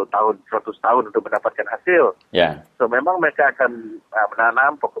 50 tahun, 100 tahun untuk mendapatkan hasil. So memang mereka akan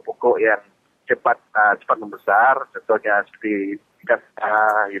menanam pokok-pokok yang cepat membesar, contohnya seperti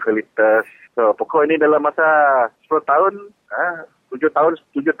eucalyptus. So pokok ini dalam masa 10 tahun 7 tahun,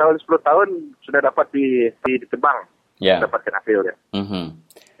 10 tahun sudah dapat ditebang, dapatkan hasilnya.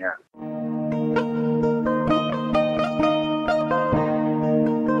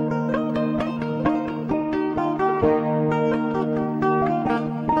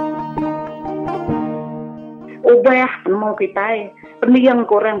 Ubah nemu kita, pendiang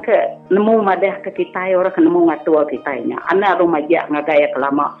korang ke nemu madah ke kita, orang ke nemu ngatua kita nya. Anak remaja ngagaya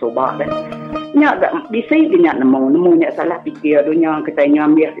kelama soba dah. Nya gak bisa dia nemu nya salah fikir dunia kita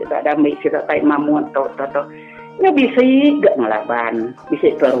nyambil kita ada mai kita tai mamuan tau. Nya bisa gak ngelaban,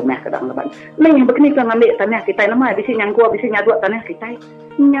 bisa ke rumah kadang ngelaban. Nang begini kan ambil tanah kita nama bisa nyangkua bisa nyadua tanah kita.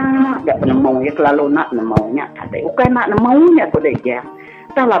 Nya gak nemu ya selalu nak nemu nya ada. Bukan nak nemu nya ko dia.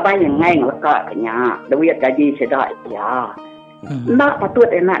 Ta labai yang ngai ngelaka nya, duit gaji sedak ya. Nak patut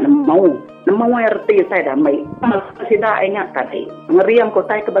enak nemu erti saya damai. Sedak ingat tadi. Ngeriam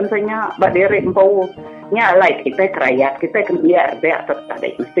kota ke bansanya bak derek empau. Nya like kita kerayat, kita kembali dia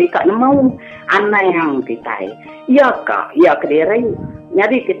tadi. Mesti kak nemu anak yang kita. Ya kak, ya kediri.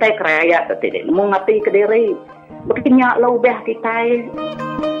 Jadi kita kerayat tadi. Nemu ngati kediri. Beginya laubah kita.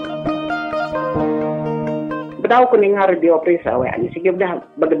 Bedau ko ningar radio presa wa ani sige dah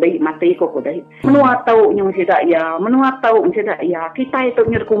bagdai mati ko dai menua tau nyong sida ya kita itu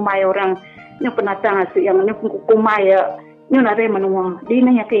nyer kumai orang nyong penatang yang nyong kumai nyong nare menua di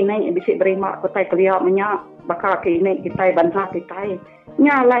na ya kini bisa berima ko tai kelia menya bakal kini kita bangsa kita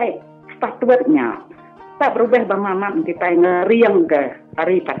nyalai statuatnya tak berubah bang mamam kita ngeriang ke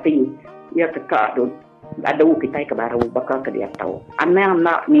hari pati ya teka aduh kita ke baru bakal ke dia tahu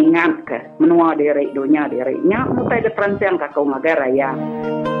anak ningat ke menua diri dunia dirinya mutai diferensian ke kau negara ya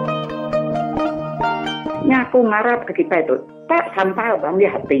nya aku ngarap ke kita itu tak sampai bang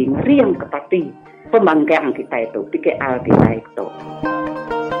dia hati ngeriang ke pati pembangkang kita itu PKL kita itu.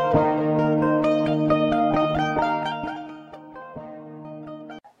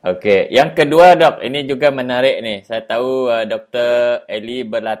 Okey, yang kedua dok, ini juga menarik nih. Saya tahu Dr. Eli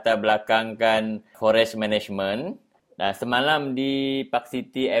berlatar belakangkan forest management. Nah, semalam di Park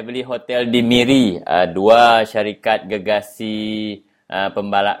City Everly Hotel di Miri, dua syarikat gegasi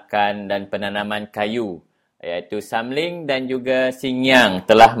pembalakan dan penanaman kayu, iaitu Samling dan juga Singyang,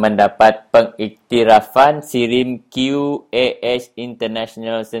 telah mendapat pengiktirafan Sirim QAH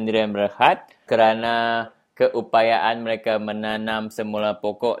International Sendirian Berhad kerana keupayaan mereka menanam semula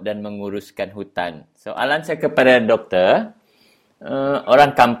pokok dan menguruskan hutan. Soalan saya kepada doktor,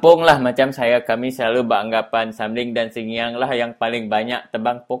 orang kampung lah macam saya, kami selalu beranggapan Samling dan Singyang lah yang paling banyak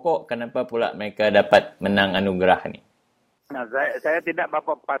tebang pokok. Kenapa pula mereka dapat menang anugerah ni? Nah, saya tidak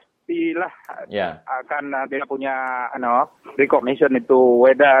berapa pastilah akan dia punya recognition itu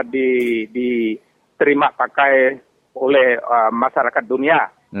whether diterima pakai oleh masyarakat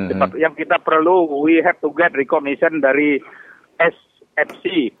dunia. Sebab yang kita perlu, we have to get recognition dari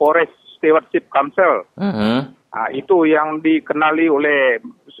SFC, Forest Stewardship Council. Itu yang dikenali oleh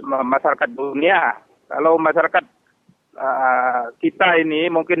masyarakat dunia. Kalau masyarakat kita ini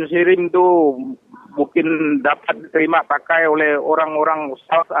mungkin SIRIM tu mungkin dapat diterima pakai oleh orang-orang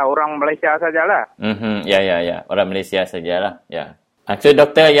South, orang Malaysia sajalah. Ya. Orang Malaysia sajalah. Ya. So,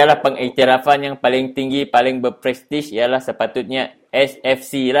 doktor, ialah pengiktirafan yang paling tinggi, paling berprestij ialah sepatutnya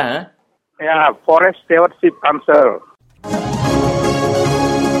SFC lah. Ya, Forest Stewardship Council.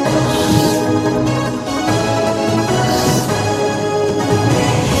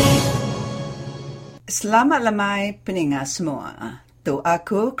 Selamat lemai peningat semua. Tu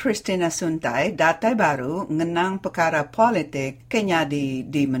aku, Christina Suntai, datai baru ngenang perkara politik kenyadi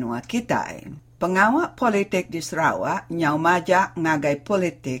di menua kita. Pengawak politik di Sarawak nyau majak ngagai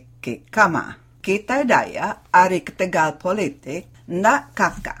politik ke kama. Kita daya ari ketegal politik ndak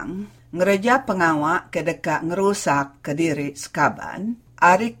kakang ngereja pengawak ke dekat ngerusak ke diri sekaban.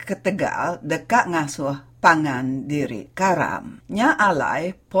 Ari ketegal dekat ngasuh pangan diri karam. Nya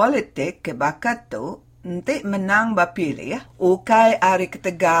alai politik ke bakat tu nanti menang bapilih ukai ari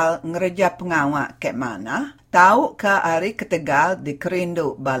ketegal ngereja pengawak ke mana. Tahu ke ari ketegal di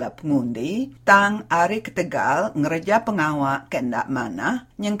kerindu bala pengundi, tang ari ketegal ngereja pengawak ke ndak mana,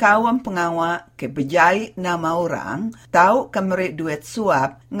 nyengkawam pengawak ke bejai nama orang, tahu ke merik duit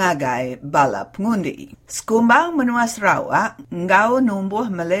suap ngagai bala pengundi. Sekumbang menua Sarawak, ngau numbuh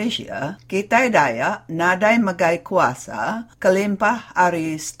Malaysia, kita daya nadai megai kuasa, kelimpah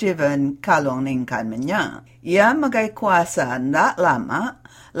ari Stephen Kalong ningkan menya. Ia megai kuasa ndak lama,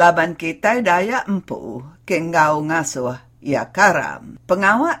 laban kita daya empu, kenggau ngasuh ia karam.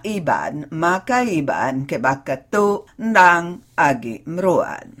 Pengawak iban, maka iban ke bakat tu ndang agi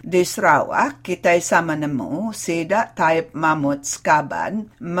meruan. Di Sarawak, kita sama nemu sidak taib mamut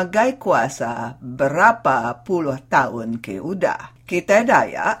skaban megai kuasa berapa puluh tahun ke udah. Kita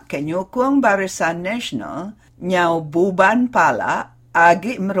daya ke nyukung Barisan Nasional nyau buban pala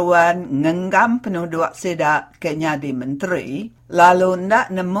agi meruan ngenggam penduduk sidak ke nyadi menteri, lalu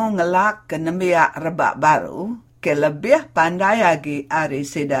ndak nemu ngelak ke nembiak rebak baru, ke lebih pandai lagi ari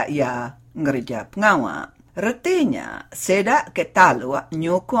sidak ia ngerja pengawak. Retinya, sidak ke taluk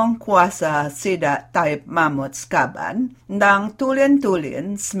nyukung kuasa sidak taib mamut skaban, ndang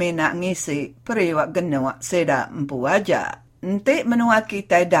tulin-tulin semina ngisi periwak genuak sidak empu aja. Nanti menua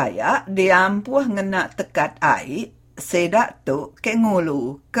kita daya diampuh ngenak tekat air, sedak tu ke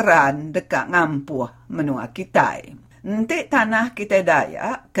ngulu keran dekat ngampuh menua kita. Nanti tanah kita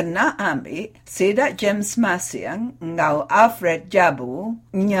daya kena ambil sedak James Masiang ngau Alfred Jabu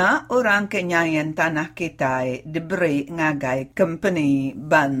nya orang kenyayan tanah kita diberi ngagai company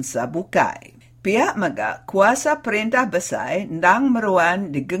bangsa bukai. Pihak mega kuasa perintah besar ndang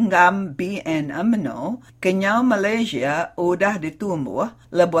meruan digenggam BN UMNO kenyau Malaysia udah ditumbuh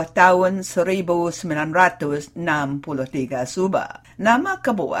lebuh tahun 1963 suba. Nama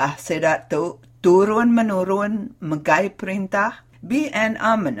kebuah sedak tu turun-menurun megai perintah. BN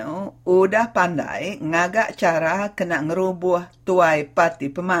UMNO udah pandai ngagak cara kena ngerubuh tuai parti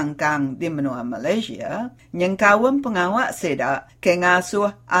pemangkang di menua Malaysia, nyengkawam pengawak sedak ke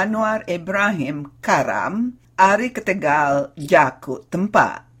ngasuh Anwar Ibrahim Karam, ari ketegal jakut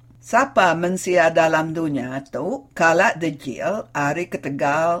tempat. Siapa mensia dalam dunia tu, kalak dejil ari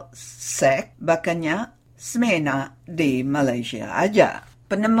ketegal sek, bakanya semena di Malaysia aja.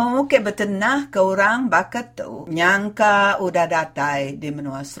 Penemu ke betenah ke orang bakat tu nyangka udah datai di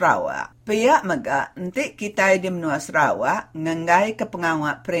menua Sarawak. Pihak mega nanti kita di menua Sarawak ngengai ke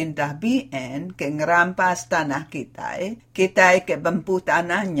pengawak perintah BN ke ngerampas tanah kita ke bempu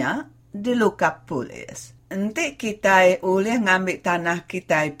tanahnya dilukap polis. Nanti kita boleh ngambil tanah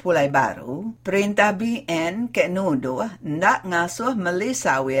kita pulai baru, perintah BN ke nuduh ndak ngasuh meli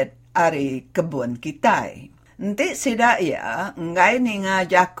sawit ari kebun kita. Nanti sidak ia, ngai ninga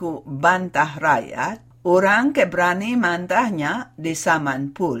jaku bantah rakyat, orang ke berani mantahnya di saman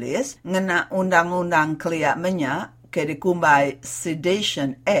polis, ngena undang-undang keliak menyak, ke dikumbai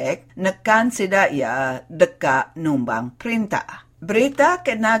Sedition Act, nekan sidak ia dekat numbang perintah. Berita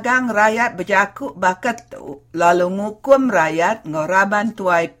ke nagang rakyat berjaku bakat tu, lalu ngukum rakyat ngoraban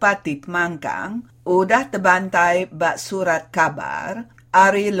tuai parti pemangkang, udah terbantai bak surat kabar,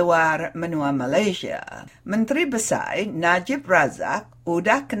 ari luar menua Malaysia. Menteri Besar Najib Razak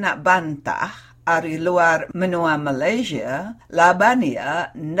udah kena bantah ari luar menua Malaysia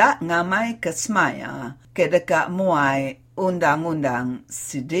labania ndak ngamai ke semaya ke dekat muai undang-undang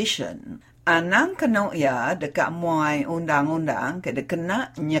sedition. Anang kena ia dekat muai undang-undang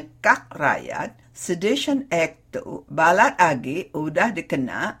kena nyekak rakyat. Sedition Act tu balat agi udah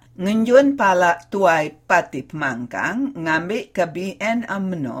dikena ngenjun palak tuai parti pemangkang ngambil ke BN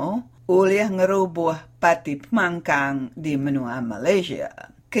UMNO oleh ngerubuh parti pemangkang di menua Malaysia.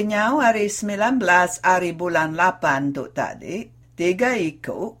 Kenyau hari 19 hari bulan 8 tu tadi, 3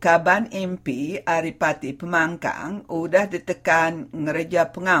 ikut kaban MP hari parti pemangkang udah ditekan ngereja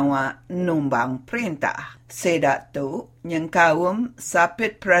pengawal numbang perintah. Sedak tu, nyengkawum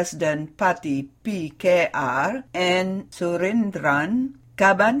sapit Presiden Parti PKR N. Surindran,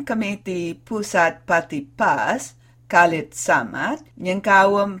 kaban Komiti Pusat Parti PAS, Khalid Samad,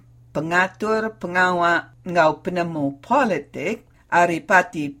 nyengkawum pengatur pengawal ngau penemu politik, hari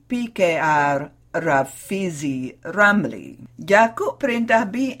parti PKR Rafizi Ramli. Jakuk perintah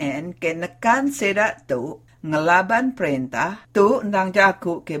BN ke nekan sedak tu, ngelaban perintah tu ndang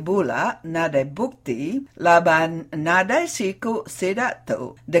jakuk ke bula nadai bukti laban nadai siku sedak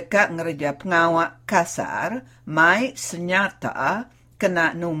tu dekat ngereja pengawak kasar mai senyata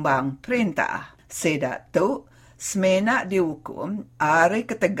kena numbang perintah. Sedak tu semena dihukum hari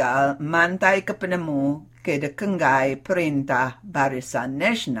ketegal mantai ke penemu ke dekenggai perintah Barisan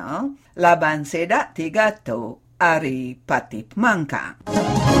Nasional laban sedak 3 tu hari parti pemangkang.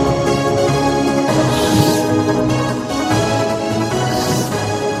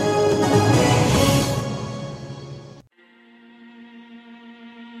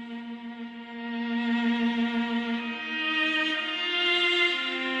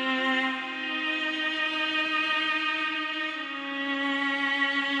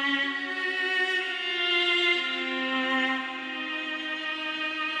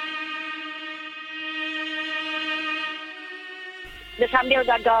 Sambil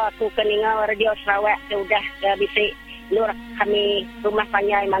gagal aku keningal radio Sarawak sudah bisik lur kami rumah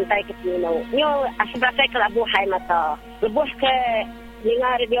panjai mantai ke Pino. Nyo asal saya ke labuh hai mata. Lebuh ke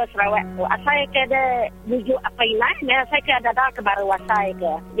ningal radio Sarawak tu. Asal ke ada bujuk apa ini? Saya ke ada ke baru wasai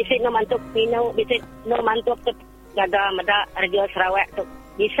ke. Bisik no mantuk Pino, bisik no mantuk ke gagal meda radio Sarawak tu.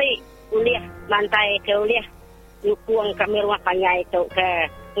 Bisik uliah mantai ke uliah yukuang kami rumah panjai tu ke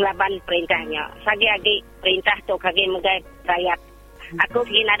ngelaban perintahnya. Sagi-agi perintah tu kagi megai rakyat. Aku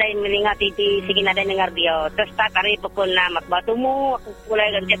sigin ada yang mendengar TV, sigin ada yang dengar dia. Terus tak hari pukul 6, aku batumu, aku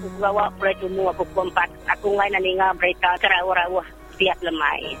mulai ganti aku bawa, mulai tumu, aku pukul 4. Aku ngain dengar berita kerawah-rawah setiap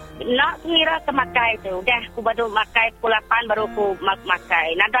lemai. Nak ngira ke makai tu, dah aku baru makai pukul 8 baru aku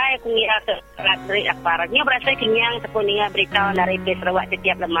makai. Nadai aku ngira ke dari aparatnya berasa kenyang aku dengar berita dari Sarawak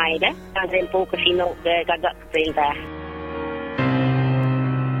setiap lemai dah. Yang rempu ke sini ke gagak ke perintah.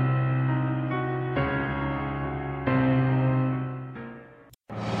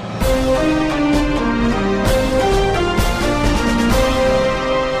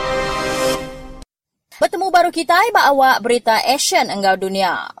 Bertemu baru kita awak berita Asian enggau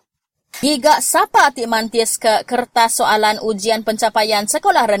dunia. Giga siapa ti mantis ke kertas soalan ujian pencapaian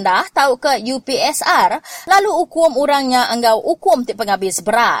sekolah rendah tahu ke UPSR, lalu hukum orangnya enggau hukum ti penghabis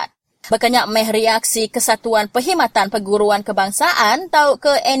berat. Berkenyak meh reaksi Kesatuan Perkhidmatan Perguruan Kebangsaan tahu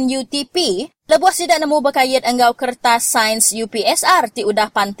ke NUTP, lebuh sidak nemu berkait enggau kertas sains UPSR ti udah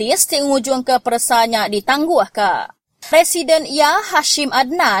pantis ti ngujung ke persanya ditangguh ke. Presiden ia Hashim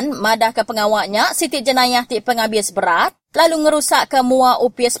Adnan madah ke pengawaknya Siti Jenayah ti penghabis berat, lalu ngerusak ke mua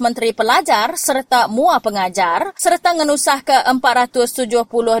UPS Menteri Pelajar serta mua pengajar, serta ngenusah ke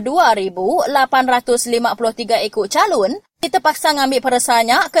 472,853 ikut calon, kita paksa ngambil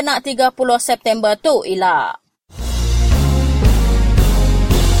persanya kena 30 September tu ila.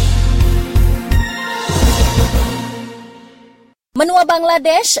 Menua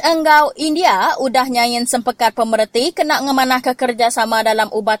Bangladesh enggau India udah nyayin sempekat pemerhati kena ngemanah ke kerjasama dalam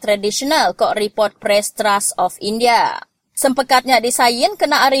ubat tradisional kok report Press Trust of India. Sempekatnya disayin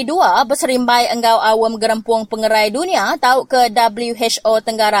kena hari 2 berserimbai enggau awam gerempung pengerai dunia tahu ke WHO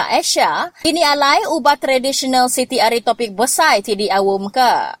Tenggara Asia, ini alai ubat tradisional siti hari topik besar ti diawam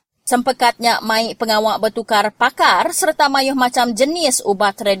ke. Sempekatnya mai pengawak bertukar pakar serta mayuh macam jenis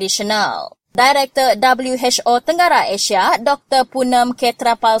ubat tradisional. Direktur WHO Tenggara Asia, Dr. Poonam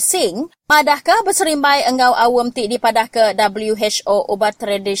Ketrapal Singh, padahkah berserimbai enggau awam ti dipadah ke WHO ubat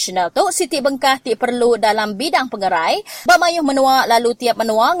tradisional tu siti bengkah ti perlu dalam bidang pengerai, bamayuh menua lalu tiap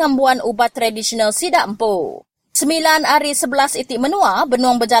menua ngambuan ubat tradisional sidak empu. 9 hari 11 iti menua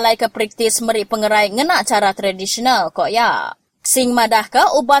benuang berjalai ke praktis meri pengerai ngena cara tradisional kok ya. Sing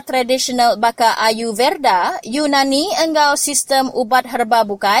madahkah ubat tradisional baka Ayurveda, Yunani enggau sistem ubat herba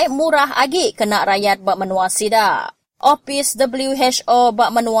bukai murah agi kena rakyat bak menua sida. Opis WHO bak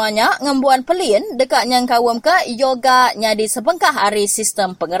menuanya ngembuan pelin dekat nyang kawam ke yoga nyadi sebengkah hari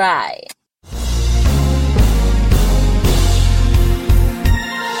sistem pengerai.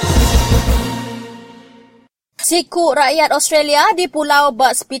 Siku rakyat Australia di Pulau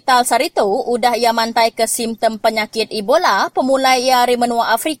Bak Spital Saritu udah ia mantai ke simptom penyakit Ebola pemulai ia dari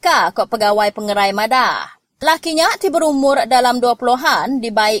menua Afrika kok pegawai pengerai madah. Lakinya ti berumur dalam 20-an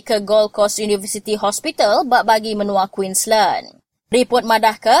dibaik ke Gold Coast University Hospital bak bagi menua Queensland. Report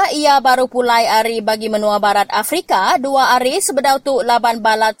madah ke ia baru pulai hari bagi menua Barat Afrika 2 hari sebedau tu laban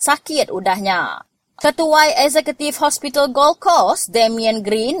balat sakit udahnya. Ketua Eksekutif Hospital Gold Coast, Damien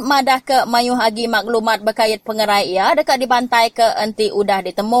Green, madah ke mayuh agi maklumat berkait pengerai ia dekat dibantai ke enti udah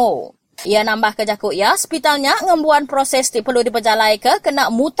ditemu. Ia nambah ke jakuk ia, hospitalnya ngembuan proses ti perlu diperjalai ke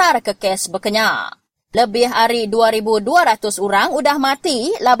kena mutar ke kes berkenya. Lebih hari 2,200 orang udah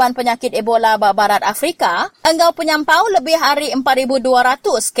mati laban penyakit Ebola bak Barat Afrika, enggau penyampau lebih hari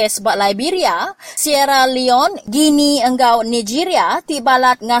 4,200 kes bak Liberia, Sierra Leone, Guinea enggau Nigeria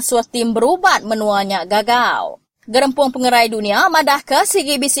tibalat ngasuh tim berubat menuanya gagau. Gerempung pengerai dunia madah ke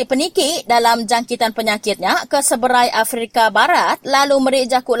sigi bisi peniki dalam jangkitan penyakitnya ke seberai Afrika Barat lalu merik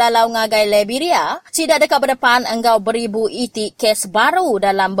jakuk lalau ngagai Liberia, tidak dekat berdepan enggau beribu iti kes baru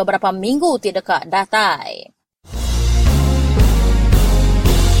dalam beberapa minggu ti dekat datai.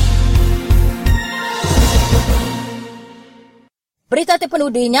 Berita ti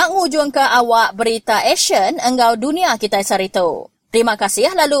penudinya ngujung ke awak berita Asian enggau dunia kita sarito. Terima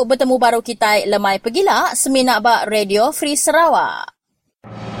kasih, lalu bertemu baru kita lemai pegila seminak bak Radio Free Sarawak.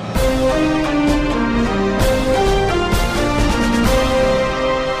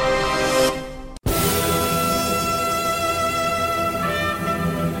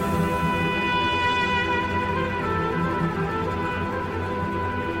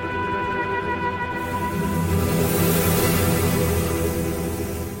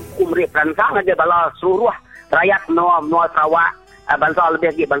 Umri perancang aja bala seluruh rakyat menua Sarawak. Bangsa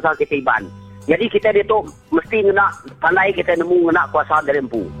lebih lagi bangsa kita Iban. Jadi kita dia tu mesti nak pandai kita nemu nak kuasa dari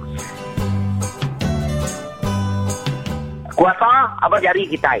empu. Kuasa apa jari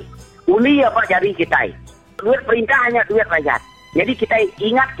kita. Uli apa jari kita. Duit perintah hanya duit rakyat. Jadi kita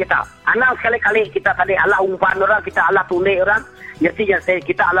ingat kita. Anak sekali-kali kita tadi Allah umpan orang, kita Allah tunai orang. Jadi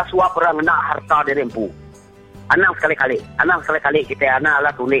kita Allah suap orang nak harta dari empu. Anak sekali-kali kita anak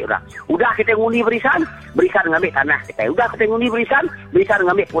Allah tunai orang. Udah kita ngundi berisan ngambil tanah kita. Udah kita ngundi berisan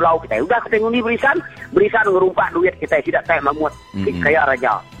ngambil pulau kita. Udah kita ngundi berisan ngerumpak duit kita. Tidak saya mamut kaya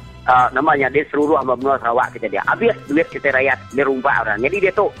raja. Namanya dia seluruh benua Sarawak kita dia. Habis duit kita rakyat dia rumpak orang. Jadi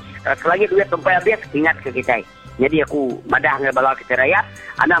dia tu selagi duit sampai habis ingat ke kita. Jadi aku madah dengan bala kita rakyat.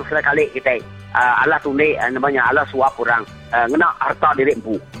 Anak sekali kita Allah tunai namanya Allah suap orang ngena harta diri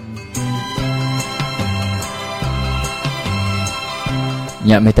empu.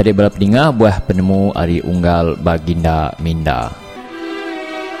 Nyak meh tadi balap dengar buah penemu Ari Unggal Baginda Minda.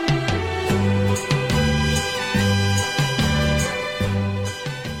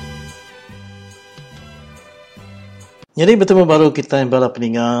 Jadi bertemu baru kita yang balap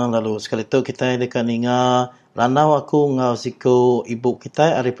dengar, lalu sekali tu kita dekat dengar ranau aku ngau siku ibu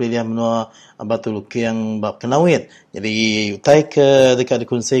kita Ari Pilihan menua Batu Luki yang bab kenawit. Jadi utai ke dekat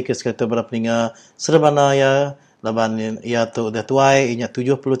dikonsei ke sekali tu balap dengar serbana ya laban ia tu dah tuai, inya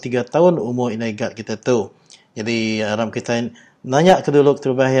 73 tahun umur inaigat kita tu. Jadi aram kita nanya ke dulu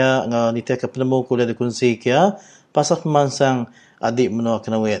terbahaya nitia ke penemu kuliah dikunci kia pasal pemansang adik menua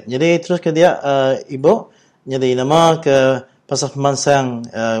kenawit. Jadi terus ke dia ibu, jadi nama ke pasal pemansang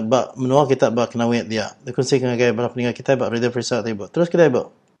bak menua kita bak kenawit dia. Dikunci dengan gaya berapa peninggal kita bak Radio Free Sarawak ibu. Terus ke dia ibu.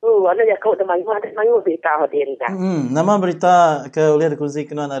 Ada ya kau mayu berita hadir dah. Nama berita ke uliah dikunci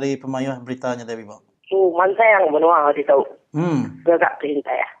kenuan dari pemayuh beritanya dia ibu. Mansayang menua di tahu. Gagak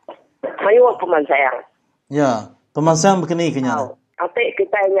perintah ya. Mayu pemansayang. Ya, pemansayang begini kenyal. Ape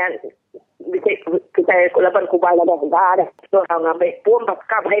kita nya kita laban kubal ada dah. So ngambil pun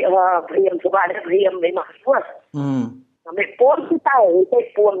bakal hai priam subah ada priam memang puas. Ngambil pun kita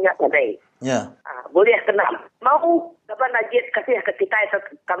punya tadi. Ya. Boleh kena mau laban najis kasih ke kita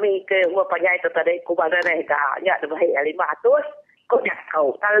kami ke rumah panjai itu tadi kubal ada dah nya dah 500. Kau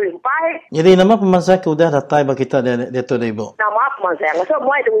kalau limpai. Jadi nama pemansang ke udah datai bagi kita dia tu ibu. Nama pemansang.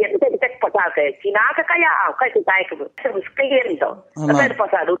 Semua itu yang kita pasal ke Cina ke kaya, kaya kita ke sekian tu. Tapi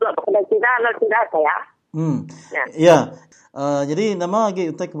pasal dulu bukan Cina kaya. Ya. Jadi nama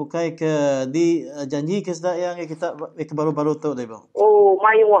lagi utak bukai ke di janji ke sedang yang kita baru-baru tu ibu. Oh,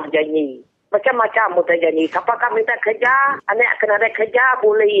 mayuah janji. Macam-macam muta janji. Siapakah minta kerja, anak kena ada kerja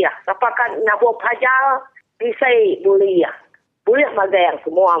boleh ya. Siapakah nak buat pajal, bisa boleh ya. Boleh magar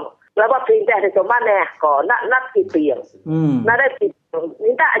semua. Lepas perintah itu mana kau nak pipiang. Nak ada pipiang.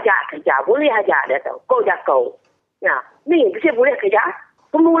 Minta ajak kerja. Boleh ajak dia tu. Kau ajak kau. Ya. Ni bisa boleh kerja.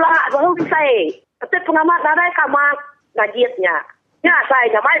 Pemula baru bisa. Tapi pengamat ada kamar gajinya. Ya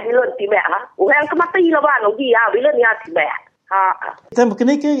saya jamai bilon tibet ha. Orang kemati lah bang. Uji ya bilon ya tibet. Kita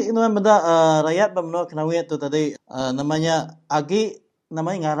berkini ke benda rakyat bermenua kenawit tu tadi namanya agi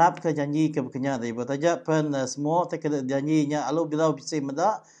namanya ngarap ke janji ke berkenya tadi. Bertajak pen semua tak ada janjinya alu bila bisa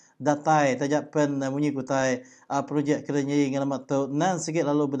benda datai tajak pen munyi kutai projek kerja ngalamat tu nan sikit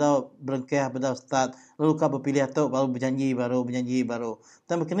lalu bedau berengkeh bedau start lalu ka berpilih tu baru berjanji baru.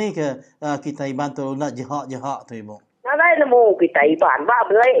 Tan berkini ke kita iban tu nak jehak tu ibu. Nadai nemu kita iban ba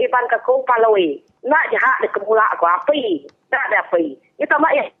belai iban ka ko paloi. Nak jehak de kemula ko api. Tak ada api. Kita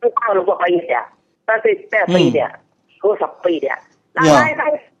mak ya buka lu buat bayi dia. Tapi api dia. Ko sapi dia. Nadai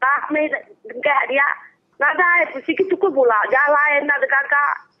tak me dengkeh dia. Nadai sikit cukup pula jalan nak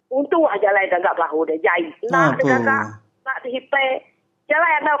dekak. Untuk aja lain gagak bahu dia jai. Nak gagak, nak dihipe.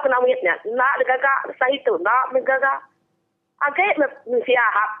 Jalan ada kenawitnya. Nak gagak saya itu, nak gagak. Agak mesti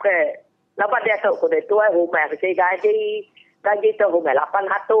ahap ke. Lepas dia tahu kuda tua rumah saya gaji tu rumah 800.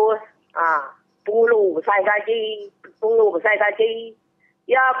 Pungulu saya gaji.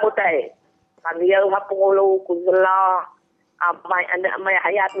 Ya mutai. Kan dia pungulu kunjela. Mai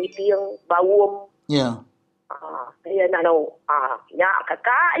hayat meeting bawum. Ya. Saya nak tahu. Ya,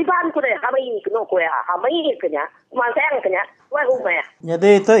 kakak iban ku deh. Kami kena ku ya. Kami kena. Masang kena. Wah rumah.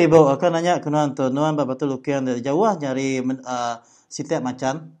 Jadi itu ibu akan nanya kenuan tu. Nuan betul lukian dari jauh nyari setiap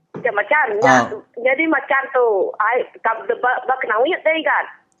macan. Setiap macan. Ya. Jadi macan tu. Bak kenawit tadi kan.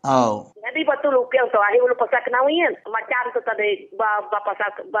 Jadi betul lukian tu. Akhir lu pasal kenawit. Macan tu tadi.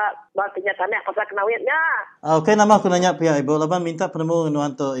 Bak kenyataan pasal kenawitnya. Okey, nama aku nanya pihak ibu. Laban minta penemu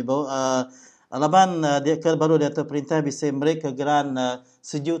nuan tu ibu. Laban dia baru dia tu perintah bisa mereka kegeran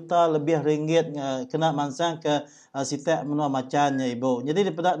RM1,000,000 lebih kena mansang ke setiap menua macannya ibu. Jadi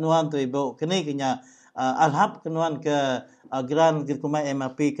daripada nuan tu ibu kena alhab kenuan ke geran kumai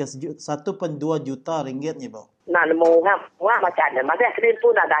MRP ke RM1.2 juta ibu. Nah nemu wah macan dia. Masa kena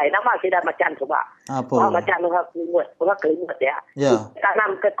pun ada nama tidak macan coba. Apa? Macan kelimut dia. Ya.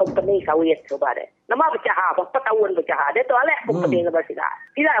 Tanam ke company sawit coba deh. Nama bercahaya, berapa tahun bercahaya. Dia tu alek company lepas tidak.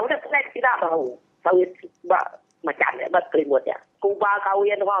 Tidak, udah tidak tahu. Sawit macan dia, kelimut dia. Kuba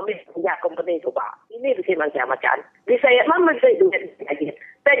kawin ambil punya company coba. Ini bisa macan. Bisa mana bisa duit lagi.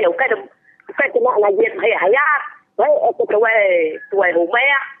 Saya kan kena lagi hayat. Baik tuai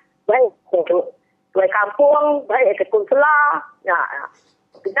rumah. Baik tuai kampung, baik ke konsula. Ya.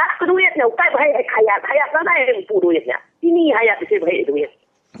 Tidak duitnya, bukan baik hayat mana yang duitnya. Ini hayat bisa baik duit.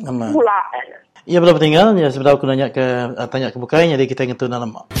 Mula. Ya belum tinggal ya sebentar aku tanya ke bukai jadi kita ngetu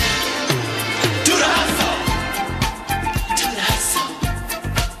dalam.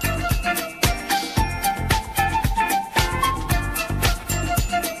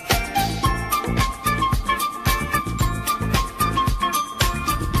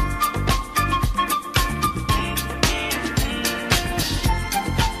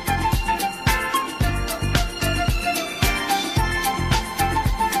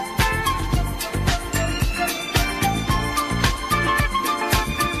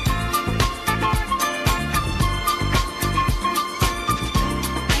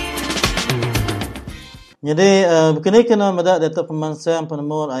 Jadi kini kena medak Datuk Pemansang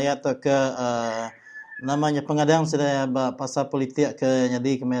penemu ayat ke namanya pengadang sudah pasal politik ke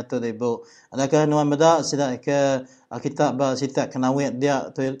jadi kemetu ibu. Adakah nuan medak sudah ke kita sitak kenawit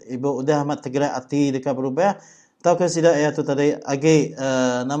dia tu ibu udah amat tergerak hati dekat berubah atau ke sidak ayat tu tadi agi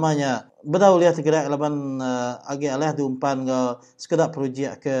namanya bedau lihat tergerak laban agi alah diumpan ke sekedar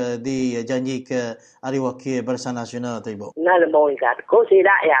projek ke di janji ke hari wakil Barisan Nasional tu ibu. Nah lemau ikat. Ko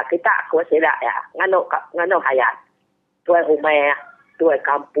sidak ya kita ko sidak ya. Ngano hayat. Tuai rumah, tuai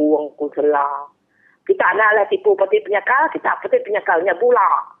kampung, kusela. Kita nak lah tipu peti penyakal, kita peti penyakalnya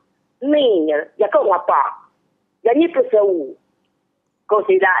pula. Ni ya kau apa? Jadi persau. Ko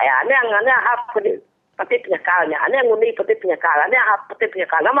sidak ya. Ni hap peti penyakalnya. Ni ngundi peti penyakal. Ni hap peti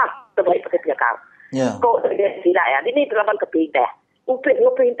penyakal. Nama terbaik peti penyakal. Ya. Ko sidak ya. Ini terlaban kepintah.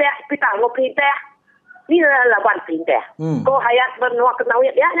 Ngopintah, pitang ngopintah. Ni laban perintah. Kau hayat benua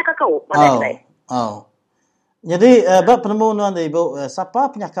kenawit dia nak kau. Mana ni? Jadi bab penemu nuan ibu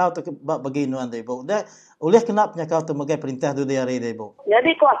siapa penyakal tu bagi nuan ibu. Dia oleh kena penyakal tu megai perintah tu dia hari ibu.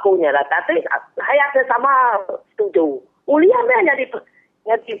 Jadi ko akunya lah tapi hayat dia sama setuju. Ulian dia jadi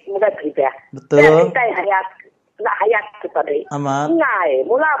megai perintah. Betul. Perintah hayat nak hayat tu tadi. Aman. Ngai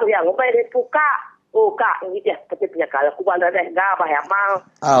mula yang ngomong dia buka Oh kak, ni dia peti penyakal. Aku bala dah gabah ya mal.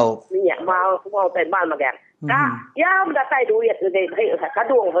 Minyak mal, semua tai mal magan. Kak, ya mendatai duit gede hei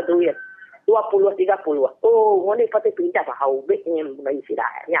kadung duit. 20 30. Oh, ngoni pati pindah bahau bek ni mulai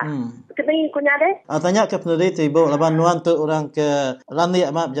sidai ya. Kini kunya deh. Tanya ke penerit ibu laban nuan tu orang ke rani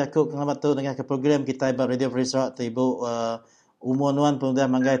amat berjakuk ngelamat tu dengan ke program kita ibu Radio Free Sarawak tu ibu umur nuan pun dah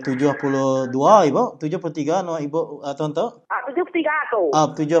manggai 72 ibu 73 nuan ibu tuan tu 73 tu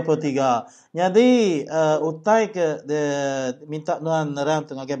 73 jadi utai ke de minta nuan nerang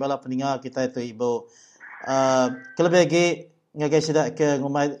tu ngagai bala pendengar kita itu ibu kelebih lagi ngagai sedak ke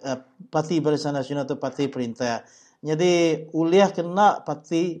ngumai Parti Barisan Nasional tu parti perintah. Jadi uliah kena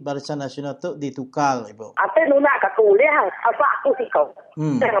Parti Barisan Nasional tu ditukar ibu. Apa nak kat uliah apa aku sih kau.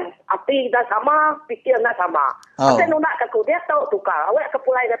 Api dah sama, fikir dah sama. Apa nak kat uliah tu tukar. Awak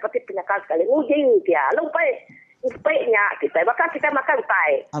kepulai dapat penyakit sekali. Uji dia. Lupa nya kita bakal kita makan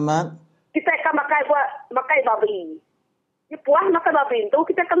tai. Aman. Kita akan makan babi. Puas makan babi itu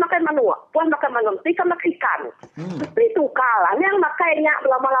kita akan makan manua. Puas makan manua kita makan ikan. Itu kalah. Yang makannya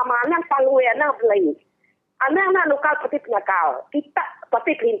lama-lama yang paluan yang beli. Anak-anak lokal seperti penyakal. Kita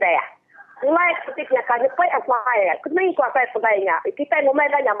seperti perintah. Mulai seperti penyakal. Nyepai asmai. Kenapa kuasa sebainya. Kita ngomel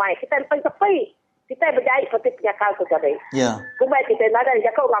dah nyamai. Kita sampai sepi. Kita berjaya seperti penyakal sekali. Ya. Kumai kita nak ada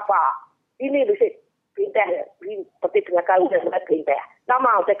jaga apa. Ini bisa perintah. Seperti penyakal sudah mulai perintah.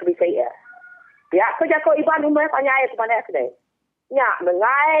 Nama saya bisa ya. Ya, aku jaga iban rumah tanya ke mana kedai. Nyak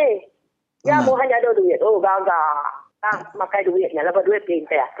mengai. Ya, mau hanya ada duit. Oh, gagal. Makai duitnya. Lepas duit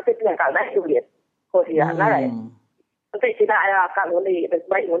perintah. Seperti penyakal naik duit. Oh tidak, ngai. Nanti tidak ada kak ngoni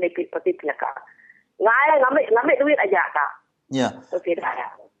baik ngoni peti penyakal. Ngai ngambil duit aja kak. Ya. Oh tidak ada.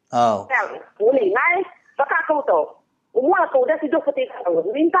 Oh. Ngoni ngai, maka aku tu. Umur aku dah 73 tahun.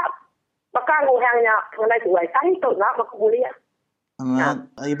 Minta, maka aku hanya mengenai duit. Tadi tu nak aku boleh.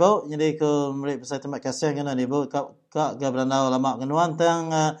 Ibu, jadi ke mereka saya terima kasih kerana ibu kak berandau lama kenuan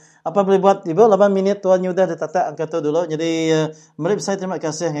tang apa boleh buat ibu 8 minit tuan sudah ditata angka tu dulu. Jadi mereka saya terima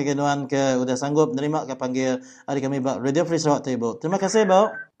kasih kenuan ke sudah sanggup menerima ke panggil hari kami Radio Free Sarawak tu ibu. Terima kasih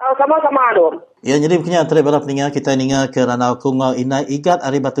ibu. Sama-sama dong. Ya, jadi punya antara bala pendengar kita ninga ke ranau kungau inai igat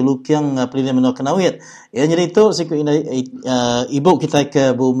ari batu lukiang pelilih menua kenawit. Ya, jadi itu siku inai ibu kita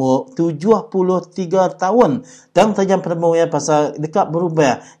ke berumur 73 tahun dan tajam penemu ya pasal dekat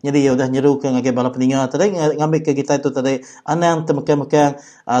berubah. Jadi ya udah nyeru ke ngagai bala pendengar tadi ngambil ke kita itu tadi anang temekang-mekang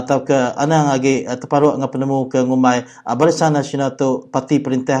atau ke anang lagi terparuh ngap penemu ke ngumai Barisan Nasional tu parti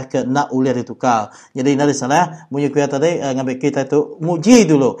perintah ke nak uliah ditukar. Jadi nari salah munyi kuya tadi ngambil kita itu muji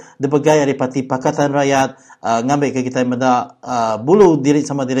dulu dipegai dari parti Pakatan Rakyat ngambil ke kita benda bulu diri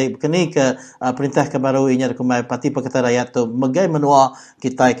sama diri kini ke perintah ke baru ini kumai parti Pakatan Rakyat tu megai menua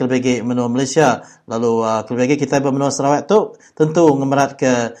kita ke lebih menua Malaysia lalu ke lebih kita bermenua Sarawak tu tentu ngemerat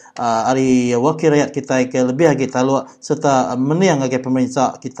ke hari wakil rakyat kita ke lebih lagi taluk serta meniang lagi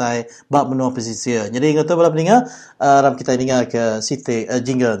pemerintah kita bab menua pesisir. Jadi ngata bala pendengar ram kita dengar ke Siti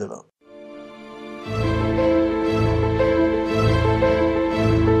jingle dulu.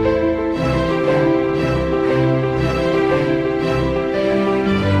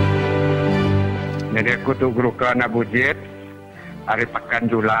 Jadi aku tu guru kerana bujit hari Pakan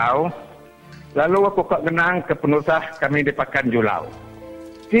Julau. Lalu aku kok kenang ke penusah kami di Pakan Julau.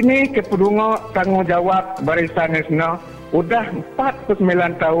 Kini ke pedungo tanggungjawab Barisan Nasional udah 49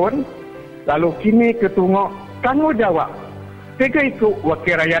 tahun. Lalu kini ke tunggu tanggungjawab 3 ikut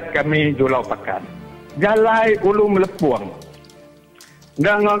wakil rakyat kami Julau Pakan. Jalai Ulu Melepuang,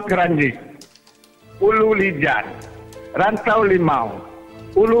 Dangol Keranji, Ulu Lijan, Rantau Limau,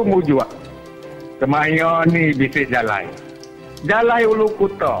 Ulu Mujuak. Kemayo ni bisik jalai. Jalai Ulu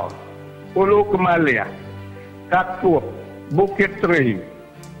Kuta, Ulu Kemalia, Kakup, Bukit Seri,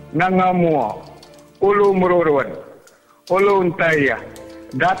 Nangamua, Ulu Merurun, Ulu Untaya,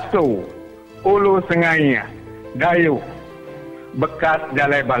 Datu, Ulu Sengaya, Dayu, Bekas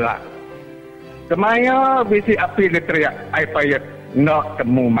Jalai Balak. Kemayo bisik api diteriak aipayat nak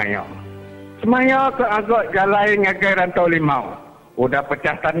temu mayo. Semaya ke agak jalai ngagai Rantau Limau. Udah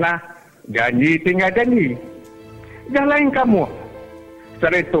pecah tanah. Janji tinggal janji. Jalan kamu.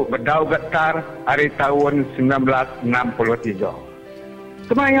 Seritu berdau getar hari tahun 1963.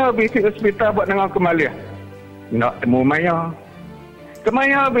 Kemaya bisik hospital buat dengan kembali. Nak temu maya.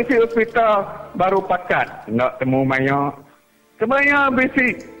 Kemaya bisik hospital baru pakat. Nak temu maya. Kemaya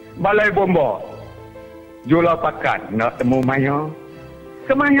bisik balai bomba. Julau Pakan. Nak temu maya.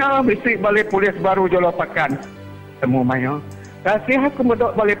 Kemaya bisik balai polis baru Julau Pakan. Temu maya. Kasih aku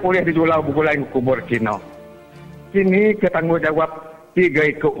mendok balik polis di Julau Bugulai kubur Cina. Kini ke tanggungjawab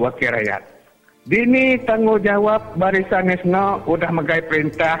 3 ikut wakil rakyat. Dini tanggungjawab Barisan Nasional udah megai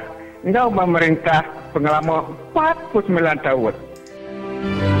perintah engkau memerintah pengalaman 49 tahun.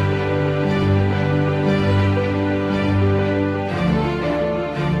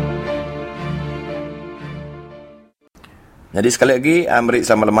 Jadi sekali lagi, beri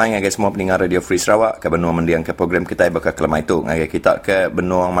selamat lemai dengan semua pendengar Radio Free Sarawak ke benua mendiang ke program kita bakal ke lemai tu. Dengan kita ke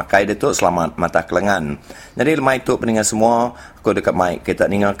benua makai dia tu selamat mata kelengan. Jadi lemai tu pendengar semua, aku dekat mic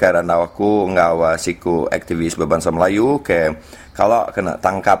kita dengar ke randau aku ngau siku aktivis berbangsa Melayu ke kalau kena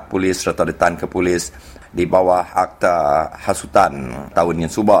tangkap polis atau ditahan ke polis di bawah akta hasutan tahun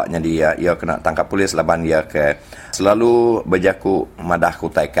yang subak, jadi ia kena tangkap polis laban dia ke selalu berjaku madah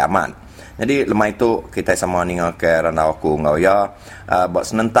kutai keaman. Jadi lemah itu kita sama ningal ke randau aku ngau ya buat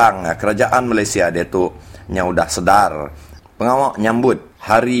senentang kerajaan Malaysia dia tu yang udah sedar pengawak nyambut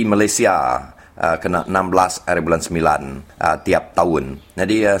Hari Malaysia kena 16 hari bulan 9 tiap tahun.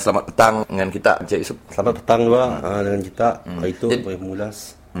 Jadi selamat petang dengan kita Encik Yusuf. Selamat petang juga dengan kita. Hari itu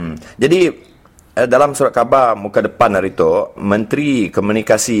mulas. Jadi dalam surat khabar muka depan hari itu, Menteri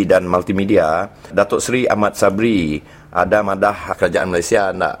Komunikasi dan Multimedia Datuk Seri Ahmad Sabri ada madah kerajaan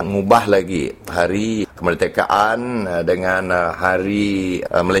Malaysia nak mengubah lagi hari kemerdekaan dengan hari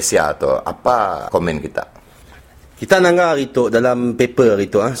Malaysia tu. Apa komen kita? Kita nanggar itu dalam paper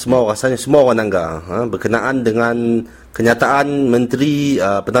itu semua rasanya semua orang nanggar berkenaan dengan kenyataan Menteri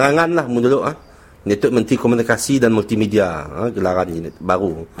Penerangan lah dulu Datuk Menteri Komunikasi dan Multimedia gelaran ini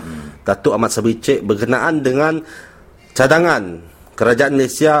baru Datuk Ahmad Sabri Cik berkenaan dengan cadangan kerajaan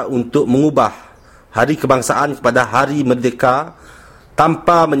Malaysia untuk mengubah Hari Kebangsaan kepada Hari Merdeka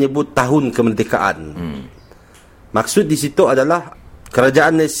tanpa menyebut tahun kemerdekaan. Maksud di situ adalah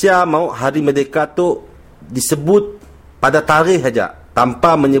kerajaan Malaysia mau Hari Merdeka tu disebut pada tarikh saja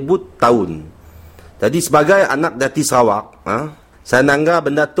tanpa menyebut tahun. Jadi sebagai anak Dati Sarawak, saya nanggah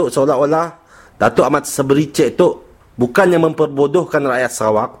benda tu seolah-olah Datuk Ahmad Sabri Cik tu bukannya memperbodohkan rakyat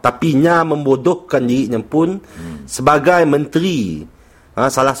Sarawak, tapi nya membodohkan dirinya pun sebagai menteri.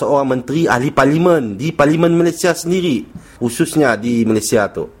 Salah seorang menteri ahli parlimen di Parlimen Malaysia sendiri, khususnya di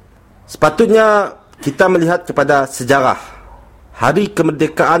Malaysia tu. Sepatutnya kita melihat kepada sejarah Hari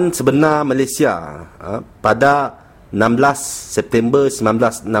Kemerdekaan sebenar Malaysia pada 16 September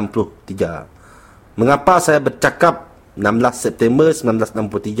 1963. Mengapa saya bercakap 16 September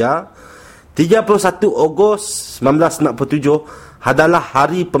 1963? 31 Ogos 1967 adalah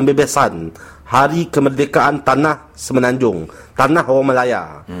hari pembebasan, Hari Kemerdekaan Tanah Semenanjung, Tanah Orang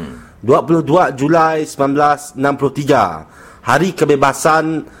Malaya. 22 Julai 1963, Hari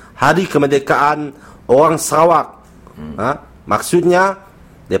Kebebasan, Hari Kemerdekaan Orang Sarawak. Maksudnya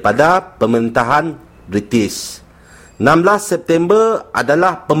daripada pemerintahan British. 16 September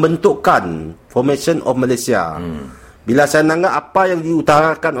adalah pembentukan Formation of Malaysia. Bila saya nanggap apa yang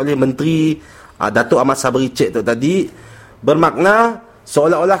diutarakan oleh Menteri Datuk Ahmad Sabri Cik tu tadi, bermakna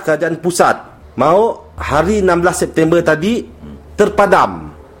seolah-olah kerajaan pusat mau hari 16 September tadi terpadam.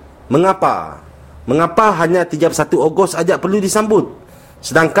 Mengapa? Mengapa hanya 31 Ogos saja perlu disambut?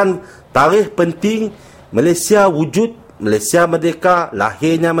 Sedangkan tarikh penting Malaysia wujud, Malaysia merdeka,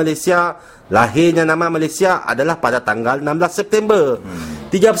 lahirnya Malaysia, lahirnya nama Malaysia adalah pada tanggal 16 September.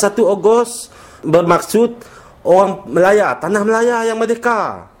 31 Ogos bermaksud orang Melaya, tanah Melaya yang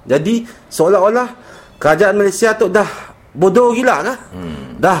merdeka. Jadi seolah-olah kerajaan Malaysia tu dah bodoh gila kah?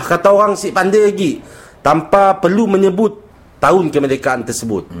 Dah kata orang si pandai lagi tanpa perlu menyebut tahun kemerdekaan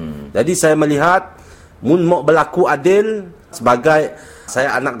tersebut. Jadi saya melihat mun mau berlaku adil sebagai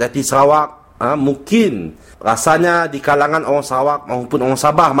saya anak Dati Sarawak, mungkin rasanya di kalangan orang Sarawak maupun orang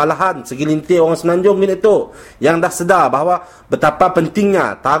Sabah, malahan segelintir orang Semenanjung ni tu yang dah sedar bahawa betapa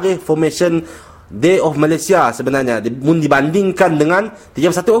pentingnya tarikh Formation Day of Malaysia sebenarnya dibandingkan dengan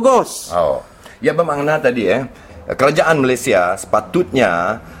 31 Ogos. Ya bermakna tadi kerajaan Malaysia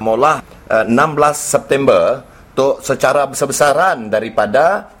sepatutnya mula 16 September tu secara besar-besaran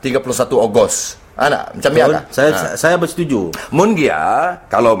daripada 31 Ogos. Macam ni ada. Saya bersetuju. Mun dia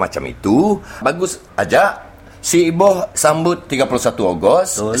kalau macam itu bagus aja. Si Iboh sambut 31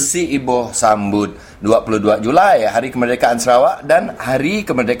 Ogos, si Iboh sambut 22 Julai, Hari Kemerdekaan Sarawak dan Hari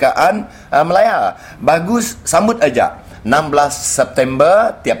Kemerdekaan Melaya. Bagus, sambut aja 16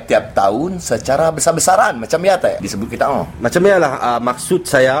 September tiap-tiap tahun secara besar-besaran. Macam ya tak disebut kita? Macam ya lah. Maksud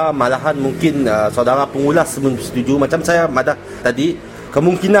saya malahan mungkin saudara pengulas setuju. Macam saya madah tadi,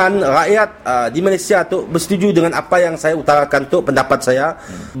 kemungkinan rakyat di Malaysia tu bersetuju dengan apa yang saya utarakan tu, pendapat saya.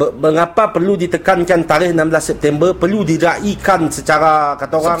 Mengapa perlu ditekankan tarikh 16 September, perlu diraikan secara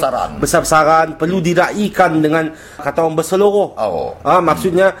kata orang besar-besaran, perlu diraikan dengan kata orang berseluruh.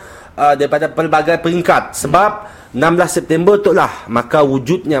 Maksudnya daripada pelbagai peringkat. Sebab 16 September tu lah maka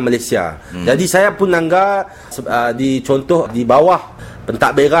wujudnya Malaysia. Jadi saya pun anggap dicontoh di bawah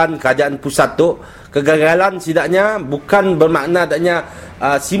pentadbiran kerajaan pusat tu, kegagalan setidaknya bukan bermakna adanya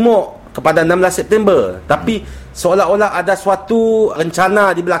simuk kepada 16 September, tapi seolah-olah ada suatu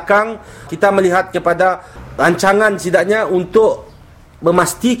rencana di belakang. Kita melihat kepada rancangan setidaknya untuk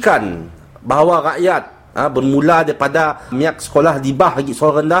memastikan bahawa rakyat bermula daripada miak sekolah dibah lagi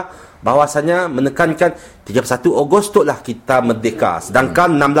sekolah rendah, bahawasanya menekankan 31 Ogos tu lah kita merdeka.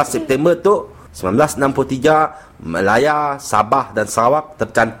 Sedangkan 16 September tu 1963 Malaya, Sabah dan Sarawak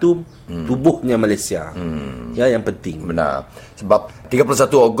tercantum tubuhnya Malaysia. Ya, yang penting. Benar. Sebab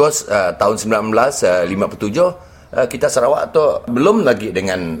 31 Ogos tahun 1957 kita Sarawak tu belum lagi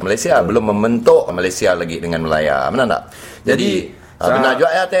dengan Malaysia, belum membentuk Malaysia lagi dengan Malaya. Benar tak? Jadi benar juga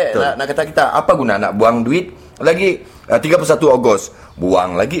ya teh. Nak kata kita apa guna nak buang duit lagi 31 Ogos,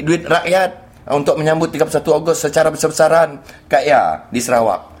 buang lagi duit rakyat untuk menyambut 31 Ogos secara besar-besaran kayak di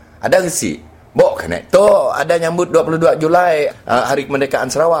Sarawak. Ada resi bok kena tu ada nyambut 22 Julai hari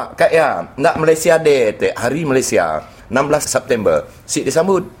kemerdekaan Sarawak kayak nak Malaysia Day hari Malaysia 16 September si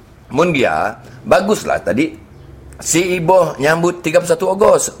disambut mun dia baguslah tadi si ibu nyambut 31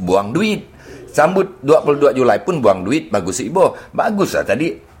 Ogos buang duit, sambut 22 Julai pun buang duit, bagus si ibu, baguslah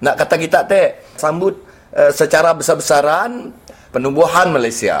tadi nak kata kita sambut secara besar-besaran penubuhan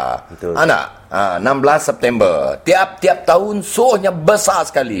Malaysia. Betul. Anak 16 September tiap-tiap tahun sohnya besar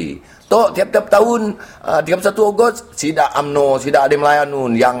sekali. Tok tiap-tiap tahun 31 Ogos sida UMNO, sida ada Melayanu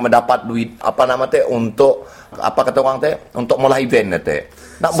yang mendapat duit apa nama untuk apa kata orang untuk mula event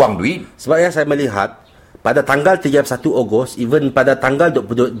nak buang duit. Sebab yang saya melihat pada tanggal 31 Ogos, even pada tanggal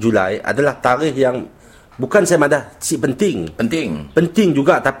 22 Julai adalah tarikh yang bukan saya madah si penting. Penting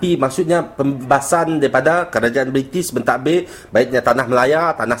juga, tapi maksudnya pembahasan daripada kerajaan British mentadbir baiknya tanah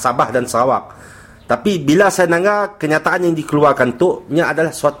Melaya, tanah Sabah dan Sarawak. Tapi bila saya dengar kenyataan yang dikeluarkan tu nya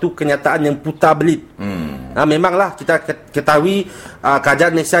adalah suatu kenyataan yang putar belit. Memanglah kita ketahui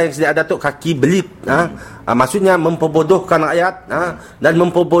kerajaan Malaysia yang sedia ada tu kaki belit. Maksudnya memperbodohkan rakyat dan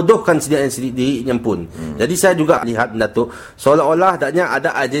memperbodohkan dirinya pun. Jadi saya juga lihat benda tu seolah-olah adanya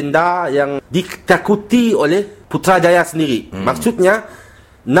ada agenda yang ditakuti oleh Putrajaya sendiri. Maksudnya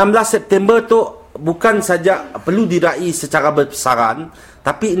 16 September tu bukan saja perlu diraih secara berbesaran,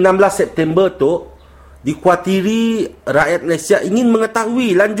 tapi 16 September tu dikhawatiri rakyat Malaysia ingin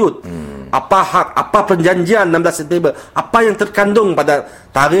mengetahui lanjut apa hak, apa perjanjian 16 September, apa yang terkandung pada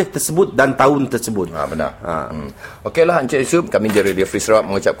tarikh tersebut dan tahun tersebut. Benar. Okeylah Encik Yusuf, kami di Radio Free Sarawak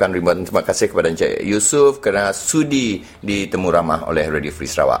mengucapkan ribuan terima kasih kepada Encik Yusuf kerana sudi ditemu ramah oleh Radio Free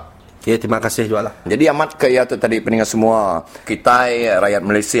Sarawak. Ya, terima kasih juga lah. Jadi amat kaya tu tadi pendengar semua, kita rakyat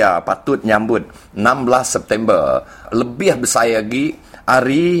Malaysia patut nyambut 16 September lebih besar lagi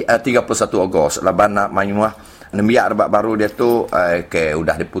hari 31 Ogos. Laban nak mayuah nembiak rebak baru dia tu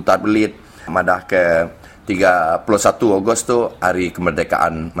udah diputar belit madah ke 31 Ogos tu hari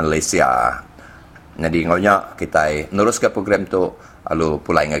kemerdekaan Malaysia. Jadi ngonya kita terus ke program tu lalu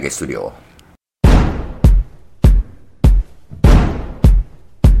pulai ngage studio.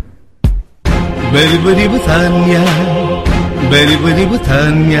 Beri-beri bertanya, beri-beri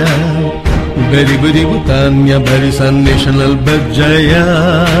bertanya, beri-beri bertanya, Barisan Nasional berjaya.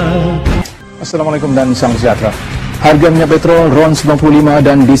 Assalamualaikum dan salam sejahtera. Harga minyak petrol RON 95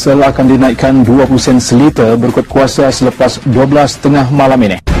 dan diesel akan dinaikkan 20 sen seliter berikut kuasa selepas 12.30 malam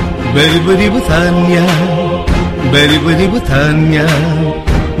ini. Beri-beri bertanya, beri-beri bertanya,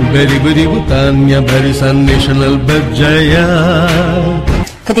 beri-beri bertanya, Barisan Nasional berjaya.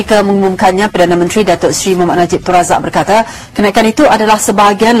 Ketika mengumumkannya, Perdana Menteri Datuk Seri Muhammad Najib Tun Razak berkata, kenaikan itu adalah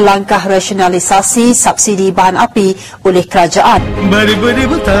sebahagian langkah rasionalisasi subsidi bahan api oleh kerajaan. Beri-beri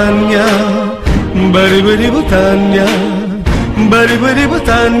bertanya, beri-beri bertanya, beri-beri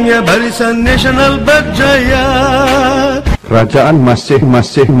bertanya, Barisan Nasional berjaya. Kerajaan masih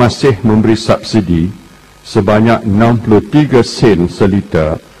memberi subsidi sebanyak 63 sen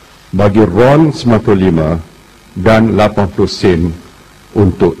seliter bagi RON 95 dan 80 sen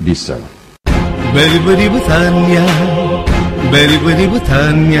untuk diesel. Beri-beri bertanya, beri-beri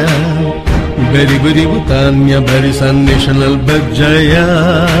bertanya, beri-beri bertanya, Barisan Nasional berjaya.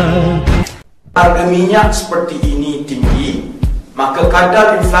 Harga minyak seperti ini tinggi, maka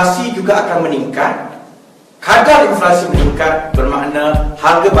kadar inflasi juga akan meningkat. Kadar inflasi meningkat bermakna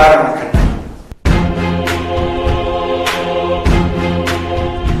harga barang akan naik.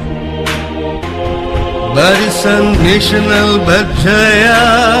 Barisan Nasional berjaya,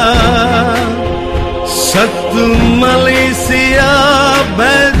 satu Malaysia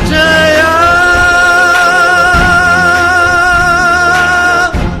berjaya.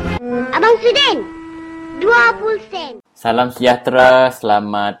 sen. 20 sen. Salam sejahtera,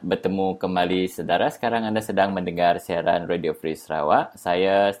 selamat bertemu kembali saudara. Sekarang anda sedang mendengar siaran Radio Free Sarawak.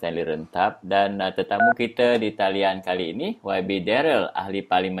 Saya Stanley Rentap dan tetamu kita di talian kali ini YB Daryl, Ahli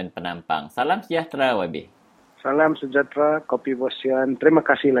Parlimen Penampang. Salam sejahtera YB. Salam sejahtera, Kopi Bosian. Terima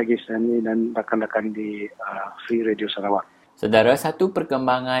kasih lagi Stanley dan rakan-rakan di Free Radio Sarawak. Saudara, satu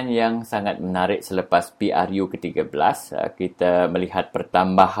perkembangan yang sangat menarik selepas PRU ke-13, kita melihat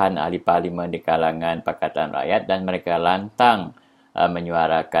pertambahan ahli parlimen di kalangan Pakatan Rakyat dan mereka lantang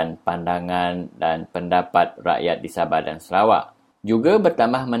menyuarakan pandangan dan pendapat rakyat di Sabah dan Sarawak. Juga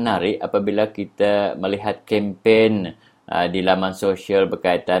bertambah menarik apabila kita melihat kempen di laman sosial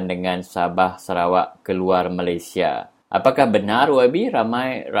berkaitan dengan Sabah Sarawak keluar Malaysia. Apakah benar, YB,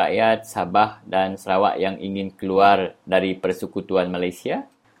 ramai rakyat Sabah dan Sarawak yang ingin keluar dari persekutuan Malaysia?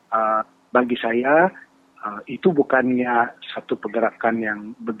 Bagi saya, itu bukannya satu pergerakan yang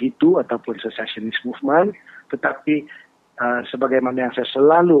begitu ataupun secessionist movement, tetapi sebagaimana yang saya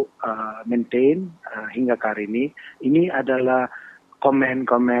selalu maintain hingga ke hari ini adalah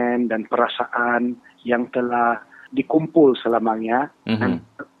komen-komen dan perasaan yang telah dikumpul selamanya dan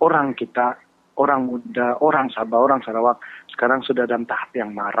orang kita, orang muda, orang Sabah, orang Sarawak sekarang sudah dalam tahap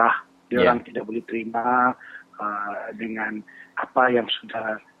yang marah. Orang tidak boleh terima dengan apa yang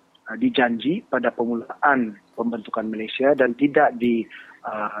sudah dijanji pada permulaan pembentukan Malaysia dan tidak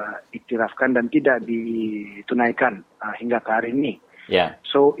diiktirafkan dan tidak ditunaikan hingga ke hari ini.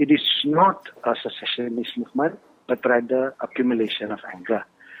 So it is not a secessionist movement but rather accumulation of anger.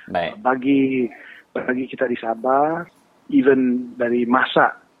 Bagi kita di Sabah, even dari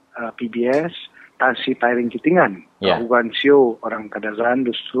masa PBS, Tan Sri Tairing Kitingan, Huan Sio, orang Kadazan,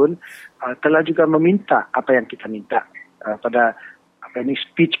 Dusun, telah juga meminta apa yang kita minta. Pada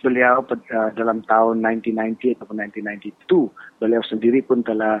speech beliau dalam tahun 1990 ataupun 1992, beliau sendiri pun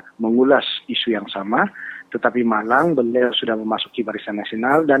telah mengulas isu yang sama, tetapi malang beliau sudah memasuki Barisan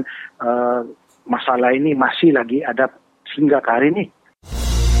Nasional dan masalah ini masih lagi ada hingga ke hari ini.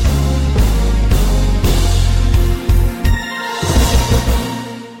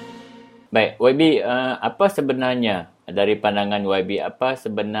 Baik, YB, apa sebenarnya dari pandangan YB, apa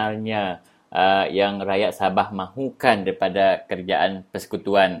sebenarnya yang rakyat Sabah mahukan daripada kerjaan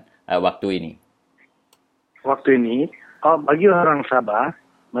persekutuan waktu ini? Waktu ini, bagi orang Sabah,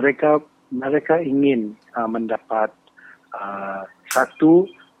 mereka ingin mendapat satu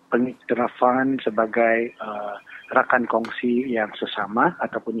pengiktirafan sebagai rakan kongsi yang sesama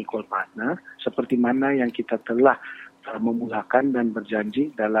ataupun equal partner, seperti mana yang kita telah memulakan dan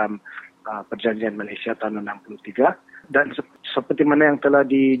berjanji dalam Perjanjian Malaysia tahun 63 dan seperti mana yang telah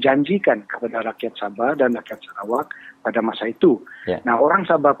dijanjikan kepada rakyat Sabah dan rakyat Sarawak pada masa itu. Nah, orang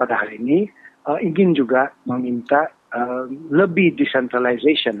Sabah pada hari ini ingin juga meminta lebih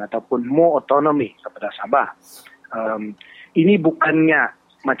decentralization ataupun more autonomy kepada Sabah. Ini bukannya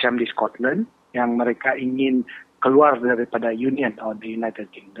macam di Scotland yang mereka ingin keluar daripada Union atau the United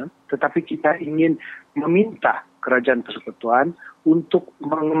Kingdom, tetapi kita ingin meminta kerajaan persekutuan untuk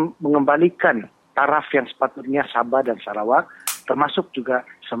mengembalikan taraf yang sepatutnya Sabah dan Sarawak, termasuk juga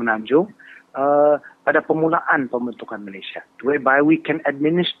Semenanjung, pada permulaan pembentukan Malaysia, whereby we can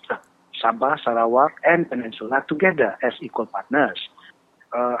administer Sabah, Sarawak and Peninsula together as equal partners.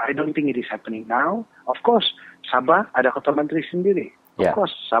 I don't think it is happening now. Of course, Sabah ada Ketua Menteri sendiri. Of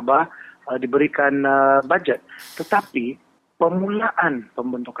course, Sabah diberikan budget. Tetapi permulaan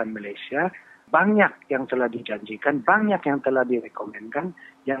pembentukan Malaysia, banyak yang telah dijanjikan, banyak yang telah direkomendkan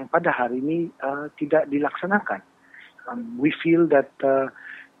yang pada hari ini tidak dilaksanakan. We feel that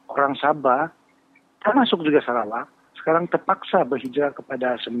orang Sabah, termasuk juga Sarawak, sekarang terpaksa berhijrah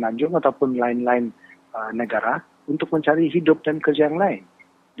kepada Semenanjung ataupun lain-lain negara untuk mencari hidup dan kerja yang lain.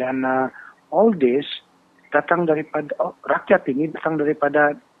 Dan all this datang daripada rakyat ini, datang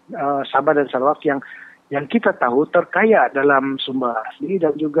daripada Sabah dan Sarawak yang kita tahu terkaya dalam sumber asli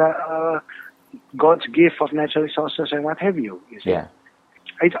dan juga God's gift of natural resources and what have you.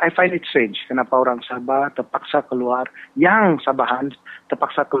 I find it strange kenapa orang Sabah terpaksa keluar, yang Sabahan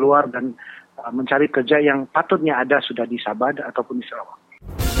terpaksa keluar dan mencari kerja yang patutnya ada sudah di Sabah ataupun di Sarawak.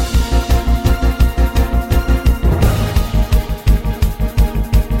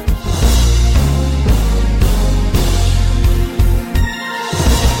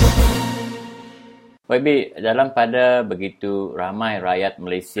 YB, dalam pada begitu ramai rakyat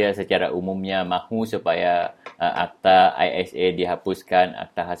Malaysia secara umumnya mahu supaya akta ISA dihapuskan,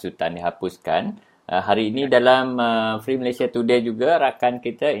 akta hasutan dihapuskan. Hari ini dalam Free Malaysia Today juga rakan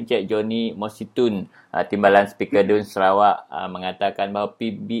kita Encik Johnny Mositun, Timbalan Speaker Dun Sarawak, mengatakan bahawa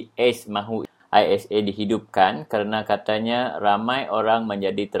PBS mahu ISA dihidupkan kerana katanya ramai orang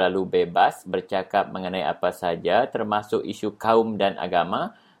menjadi terlalu bebas bercakap mengenai apa saja termasuk isu kaum dan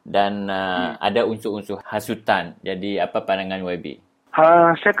agama dan ada unsur-unsur hasutan. Jadi apa pandangan YB?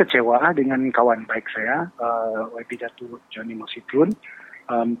 Saya kecewa dengan kawan baik saya, YB Datuk Johnny Mositrun.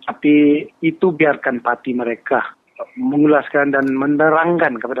 Tapi itu biarkan parti mereka mengulaskan dan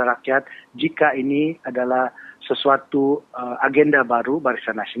menerangkan kepada rakyat jika ini adalah sesuatu agenda baru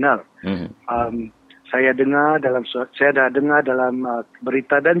Barisan Nasional. Saya dah dengar dalam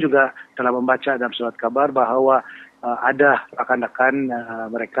berita dan juga telah membaca dalam surat kabar bahawa ada rakan-rakan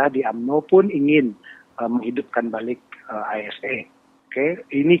mereka di UMNO pun ingin menghidupkan balik ISA. Okay?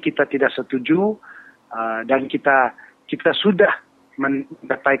 Ini kita tidak setuju dan kita sudah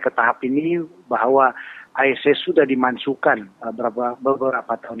mencapai ke tahap ini bahawa ISA sudah dimansuhkan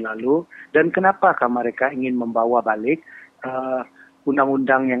beberapa tahun lalu dan kenapakah mereka ingin membawa balik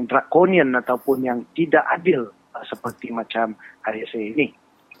undang-undang yang drakonian ataupun yang tidak adil seperti macam ISA ini.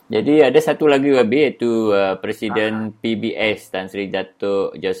 Jadi ada satu lagi iaitu Presiden PBS Tan Sri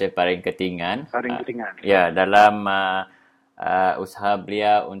Datuk Joseph Paring Ketingan. Ya, dalam usaha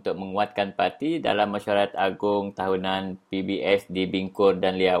beliau untuk menguatkan parti dalam mesyuarat agung tahunan PBS di Bingkur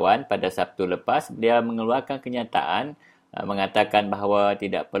dan Liawan pada Sabtu lepas, beliau mengeluarkan kenyataan mengatakan bahawa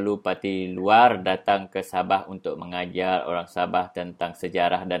tidak perlu parti luar datang ke Sabah untuk mengajar orang Sabah tentang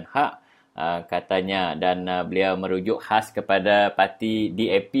sejarah dan hak, katanya, dan beliau merujuk khas kepada parti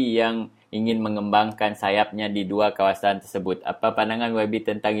DAP yang ingin mengembangkan sayapnya di dua kawasan tersebut. Apa pandangan YB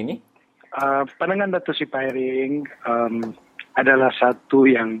tentang ini? Pandangan Datuk Sri Paring adalah satu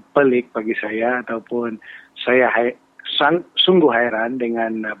yang pelik bagi saya ataupun saya sungguh hairan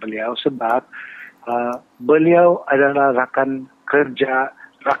dengan beliau sebab beliau adalah rakan kerja,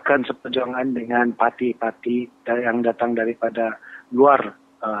 rakan seperjuangan dengan parti-parti yang datang daripada luar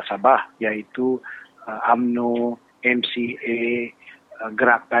Sabah iaitu UMNO, MCA,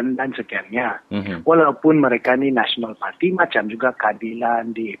 Gerakan dan sekiannya. Walaupun mereka ni national party macam juga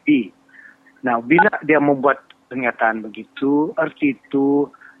Keadilan, DAP. Nah, bila dia membuat pernyataan begitu, arti itu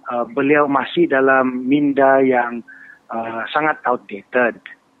beliau masih dalam minda yang sangat outdated.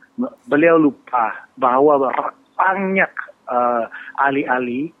 Beliau lupa bahawa banyak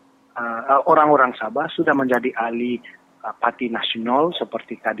ahli-ahli, orang-orang Sabah sudah menjadi ahli parti nasional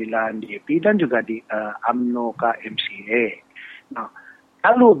seperti Keadilan, DAP dan juga di UMNO ke MCA. Nah,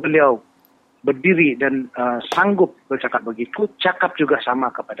 kalau beliau berdiri dan sanggup bercakap begitu, cakap juga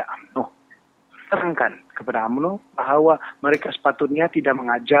sama kepada UMNO. Terangkan kepada UMNO bahawa mereka sepatutnya tidak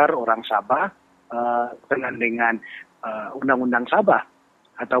mengajar orang Sabah dengan undang-undang Sabah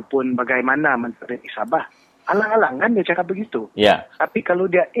ataupun bagaimana menteri Sabah. Alang-alang dia cakap begitu. Yeah. Tapi kalau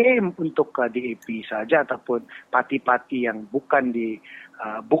dia aim untuk DAP saja ataupun parti-parti yang bukannya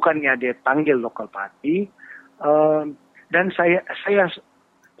dia panggil local party, dan saya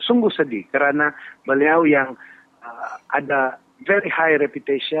sungguh sedih kerana beliau yang ada very high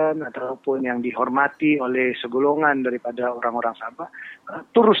reputation ataupun yang dihormati oleh segolongan daripada orang-orang Sabah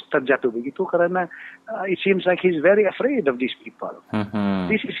terus terjatuh begitu kerana it seems like he's very afraid of these people.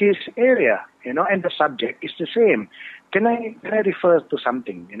 This is his area, and the subject is the same. Can I refer to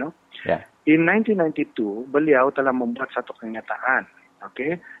something, Yeah. In 1992, beliau telah membuat satu kenyataan.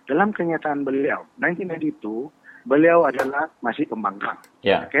 Okay? Dalam kenyataan beliau, 1992, beliau adalah masih pembangkang.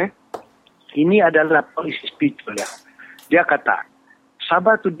 Yeah. Okay? Ini adalah policy speech beliau. Dia kata,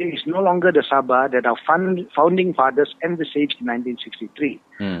 Sabah today is no longer the Sabah that our founding fathers envisaged in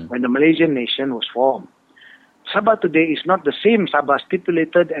 1963 when the Malaysian nation was formed. Sabah today is not the same Sabah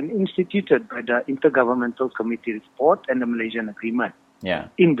stipulated and instituted by the Intergovernmental Committee report and the Malaysian Agreement.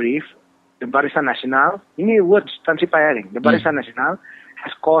 Yeah. In brief, the Barisan Nasional, ini words Tan Sri Paring, the Barisan Nasional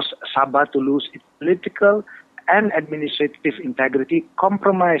has caused Sabah to lose its political and administrative integrity,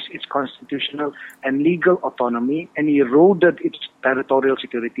 compromised its constitutional and legal autonomy, and eroded its territorial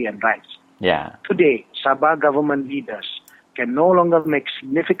security and rights. Yeah. Today, Sabah government leaders can no longer make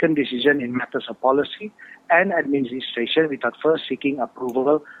significant decisions in matters of policy and administration without first seeking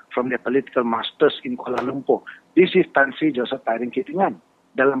approval from their political masters in Kuala Lumpur. This is Tan Sri Joseph Paring Ketingan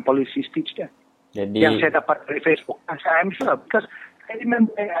dalam policy speech dia. Jadi, yang saya dapat dari Facebook. I'm sure because I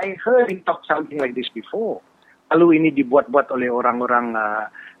remember I heard him talk something like this before. Lalu ini dibuat-buat oleh orang-orang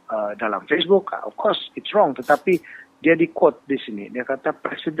dalam Facebook. Of course, it's wrong. Tetapi dia di-quote di sini. Dia kata,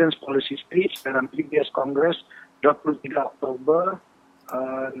 President's Policy Speech dalam previous Congress, 23 Oktober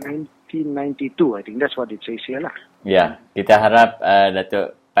 1992. I think that's what it says here lah. Ya, kita harap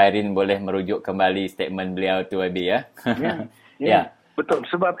Datuk Pairin boleh merujuk kembali statement beliau tu, YB, ya? Ya. Betul.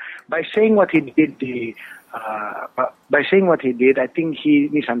 Sebab by saying what he did di by saying what he did, I think he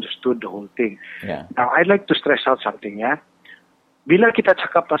misunderstood the whole thing. Yeah. Now, I'd like to stress out something, ya. Bila kita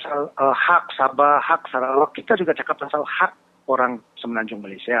cakap pasal hak Sabah, hak Sarawak, kita juga cakap pasal hak orang Semenanjung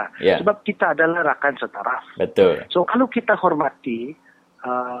Malaysia. Yeah. Sebab kita adalah rakan setaraf. Betul. So, kalau kita hormati,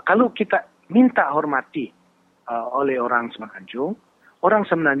 kalau kita minta hormati oleh orang Semenanjung, orang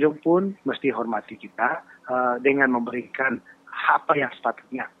Semenanjung pun mesti hormati kita dengan memberikan apa yang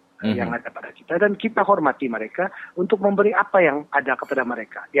sepatutnya yang ada pada kita, dan kita hormati mereka untuk memberi apa yang ada kepada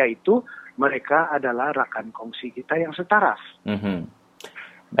mereka, yaitu mereka adalah rakan kongsi kita yang setaraf.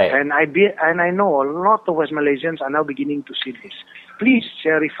 Baik. And I know a lot of West Malaysians are now beginning to see this. Please,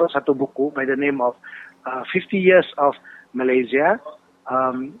 saya refer satu buku by the name of 50 Years of Malaysia,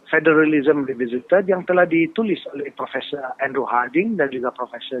 Federalism Revisited, yang telah ditulis oleh Profesor Andrew Harding dan juga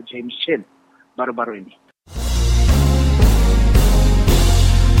Profesor James Chin baru-baru ini.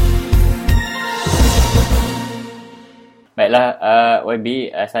 Baiklah,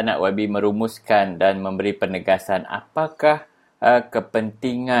 YB, saya nak YB merumuskan dan memberi penegasan apakah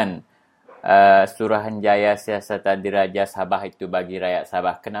kepentingan Suruhanjaya Siasatan Diraja Sabah itu bagi rakyat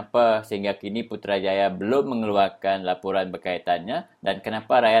Sabah. Kenapa sehingga kini Putrajaya belum mengeluarkan laporan berkaitannya, dan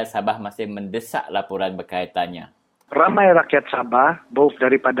kenapa rakyat Sabah masih mendesak laporan berkaitannya? Ramai rakyat Sabah, both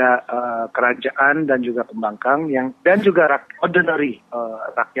daripada kerajaan dan juga pembangkang, dan juga ordinary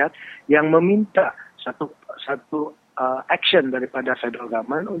rakyat yang meminta satu action daripada federal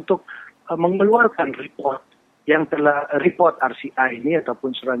government untuk mengeluarkan report yang telah report RCI ini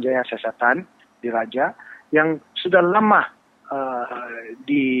ataupun Suruhanjaya Siasatan Diraja yang sudah lama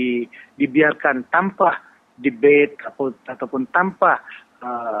dibiarkan tanpa debate ataupun tanpa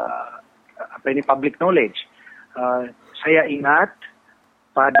public knowledge. Saya ingat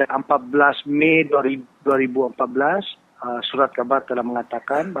pada 14 Mei 2014 surat khabar telah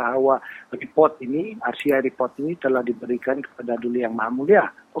mengatakan bahawa report ini, RCI report ini telah diberikan kepada Duli Yang Maha Mulia.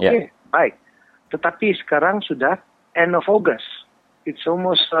 Okey, baik. Tetapi sekarang sudah end of August. It's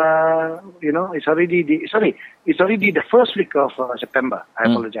almost, it's already the first week of September. I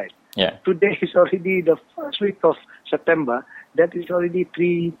apologize. Yeah. Today is already the first week of September. That is already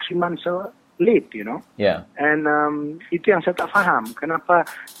three months late, Yeah. And itu yang saya tak faham. Kenapa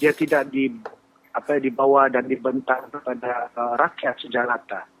dia tidak dibawa dan dibentang kepada rakyat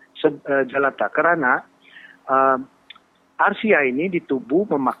sejalata. Kerana RCI ini ditubuh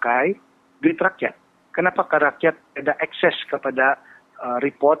memakai duit rakyat. Kenapa rakyat ada akses kepada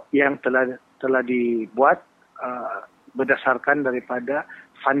report yang telah dibuat berdasarkan daripada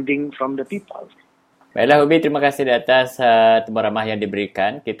funding from the people? Baiklah YB, terima kasih di atas temu ramah yang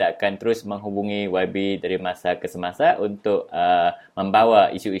diberikan. Kita akan terus menghubungi YB dari masa ke semasa untuk membawa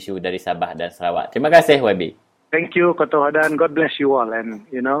isu-isu dari Sabah dan Sarawak. Terima kasih YB. Thank you Koto Hadan. God bless you all, and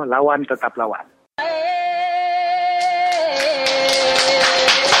lawan tetap lawan.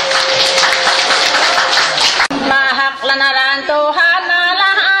 Mahak lanaran Tuhan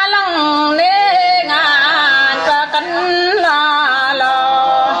alah alang dengan kekenlalo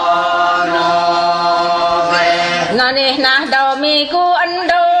nanih nah daw miku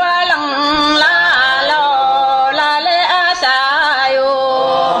ando alang lalo lale asayo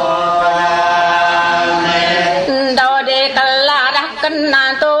daw de kaladah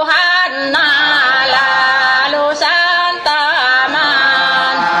kena Tuhan na lalu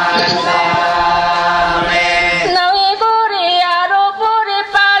santaman nawi puri aro puri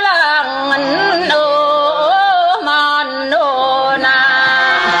palangan no manona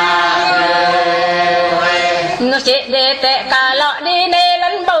nusik detek kalau di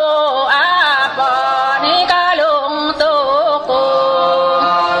nelan bo apa ni kalung tuku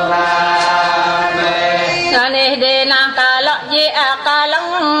nanih denah kalau je akalang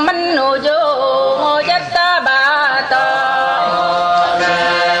menuju ngojat tabata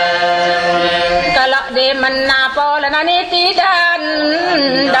kalau di menapo lanani tidan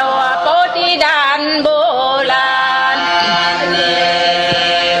dawa poti dan bulan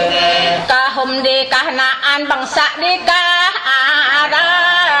kahum di kahnaan bangsa di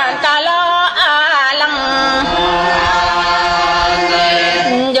kaharan kalau alang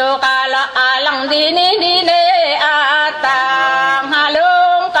jo kalau alang dini atang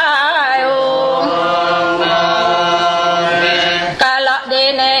halung kayung kalau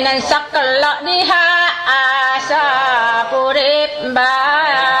dini nan sakelak di asa purip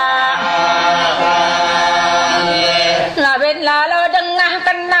baya labin lalo dengah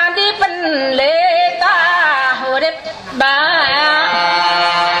kena di penleta hurip baya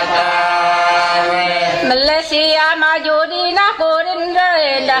Malaysia maju di nakurin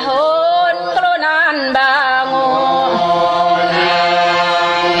dahun kelunan bangun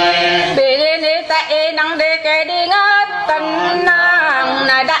bilin tak enang de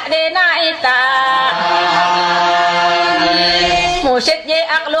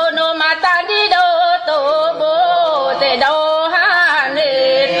lono mata di do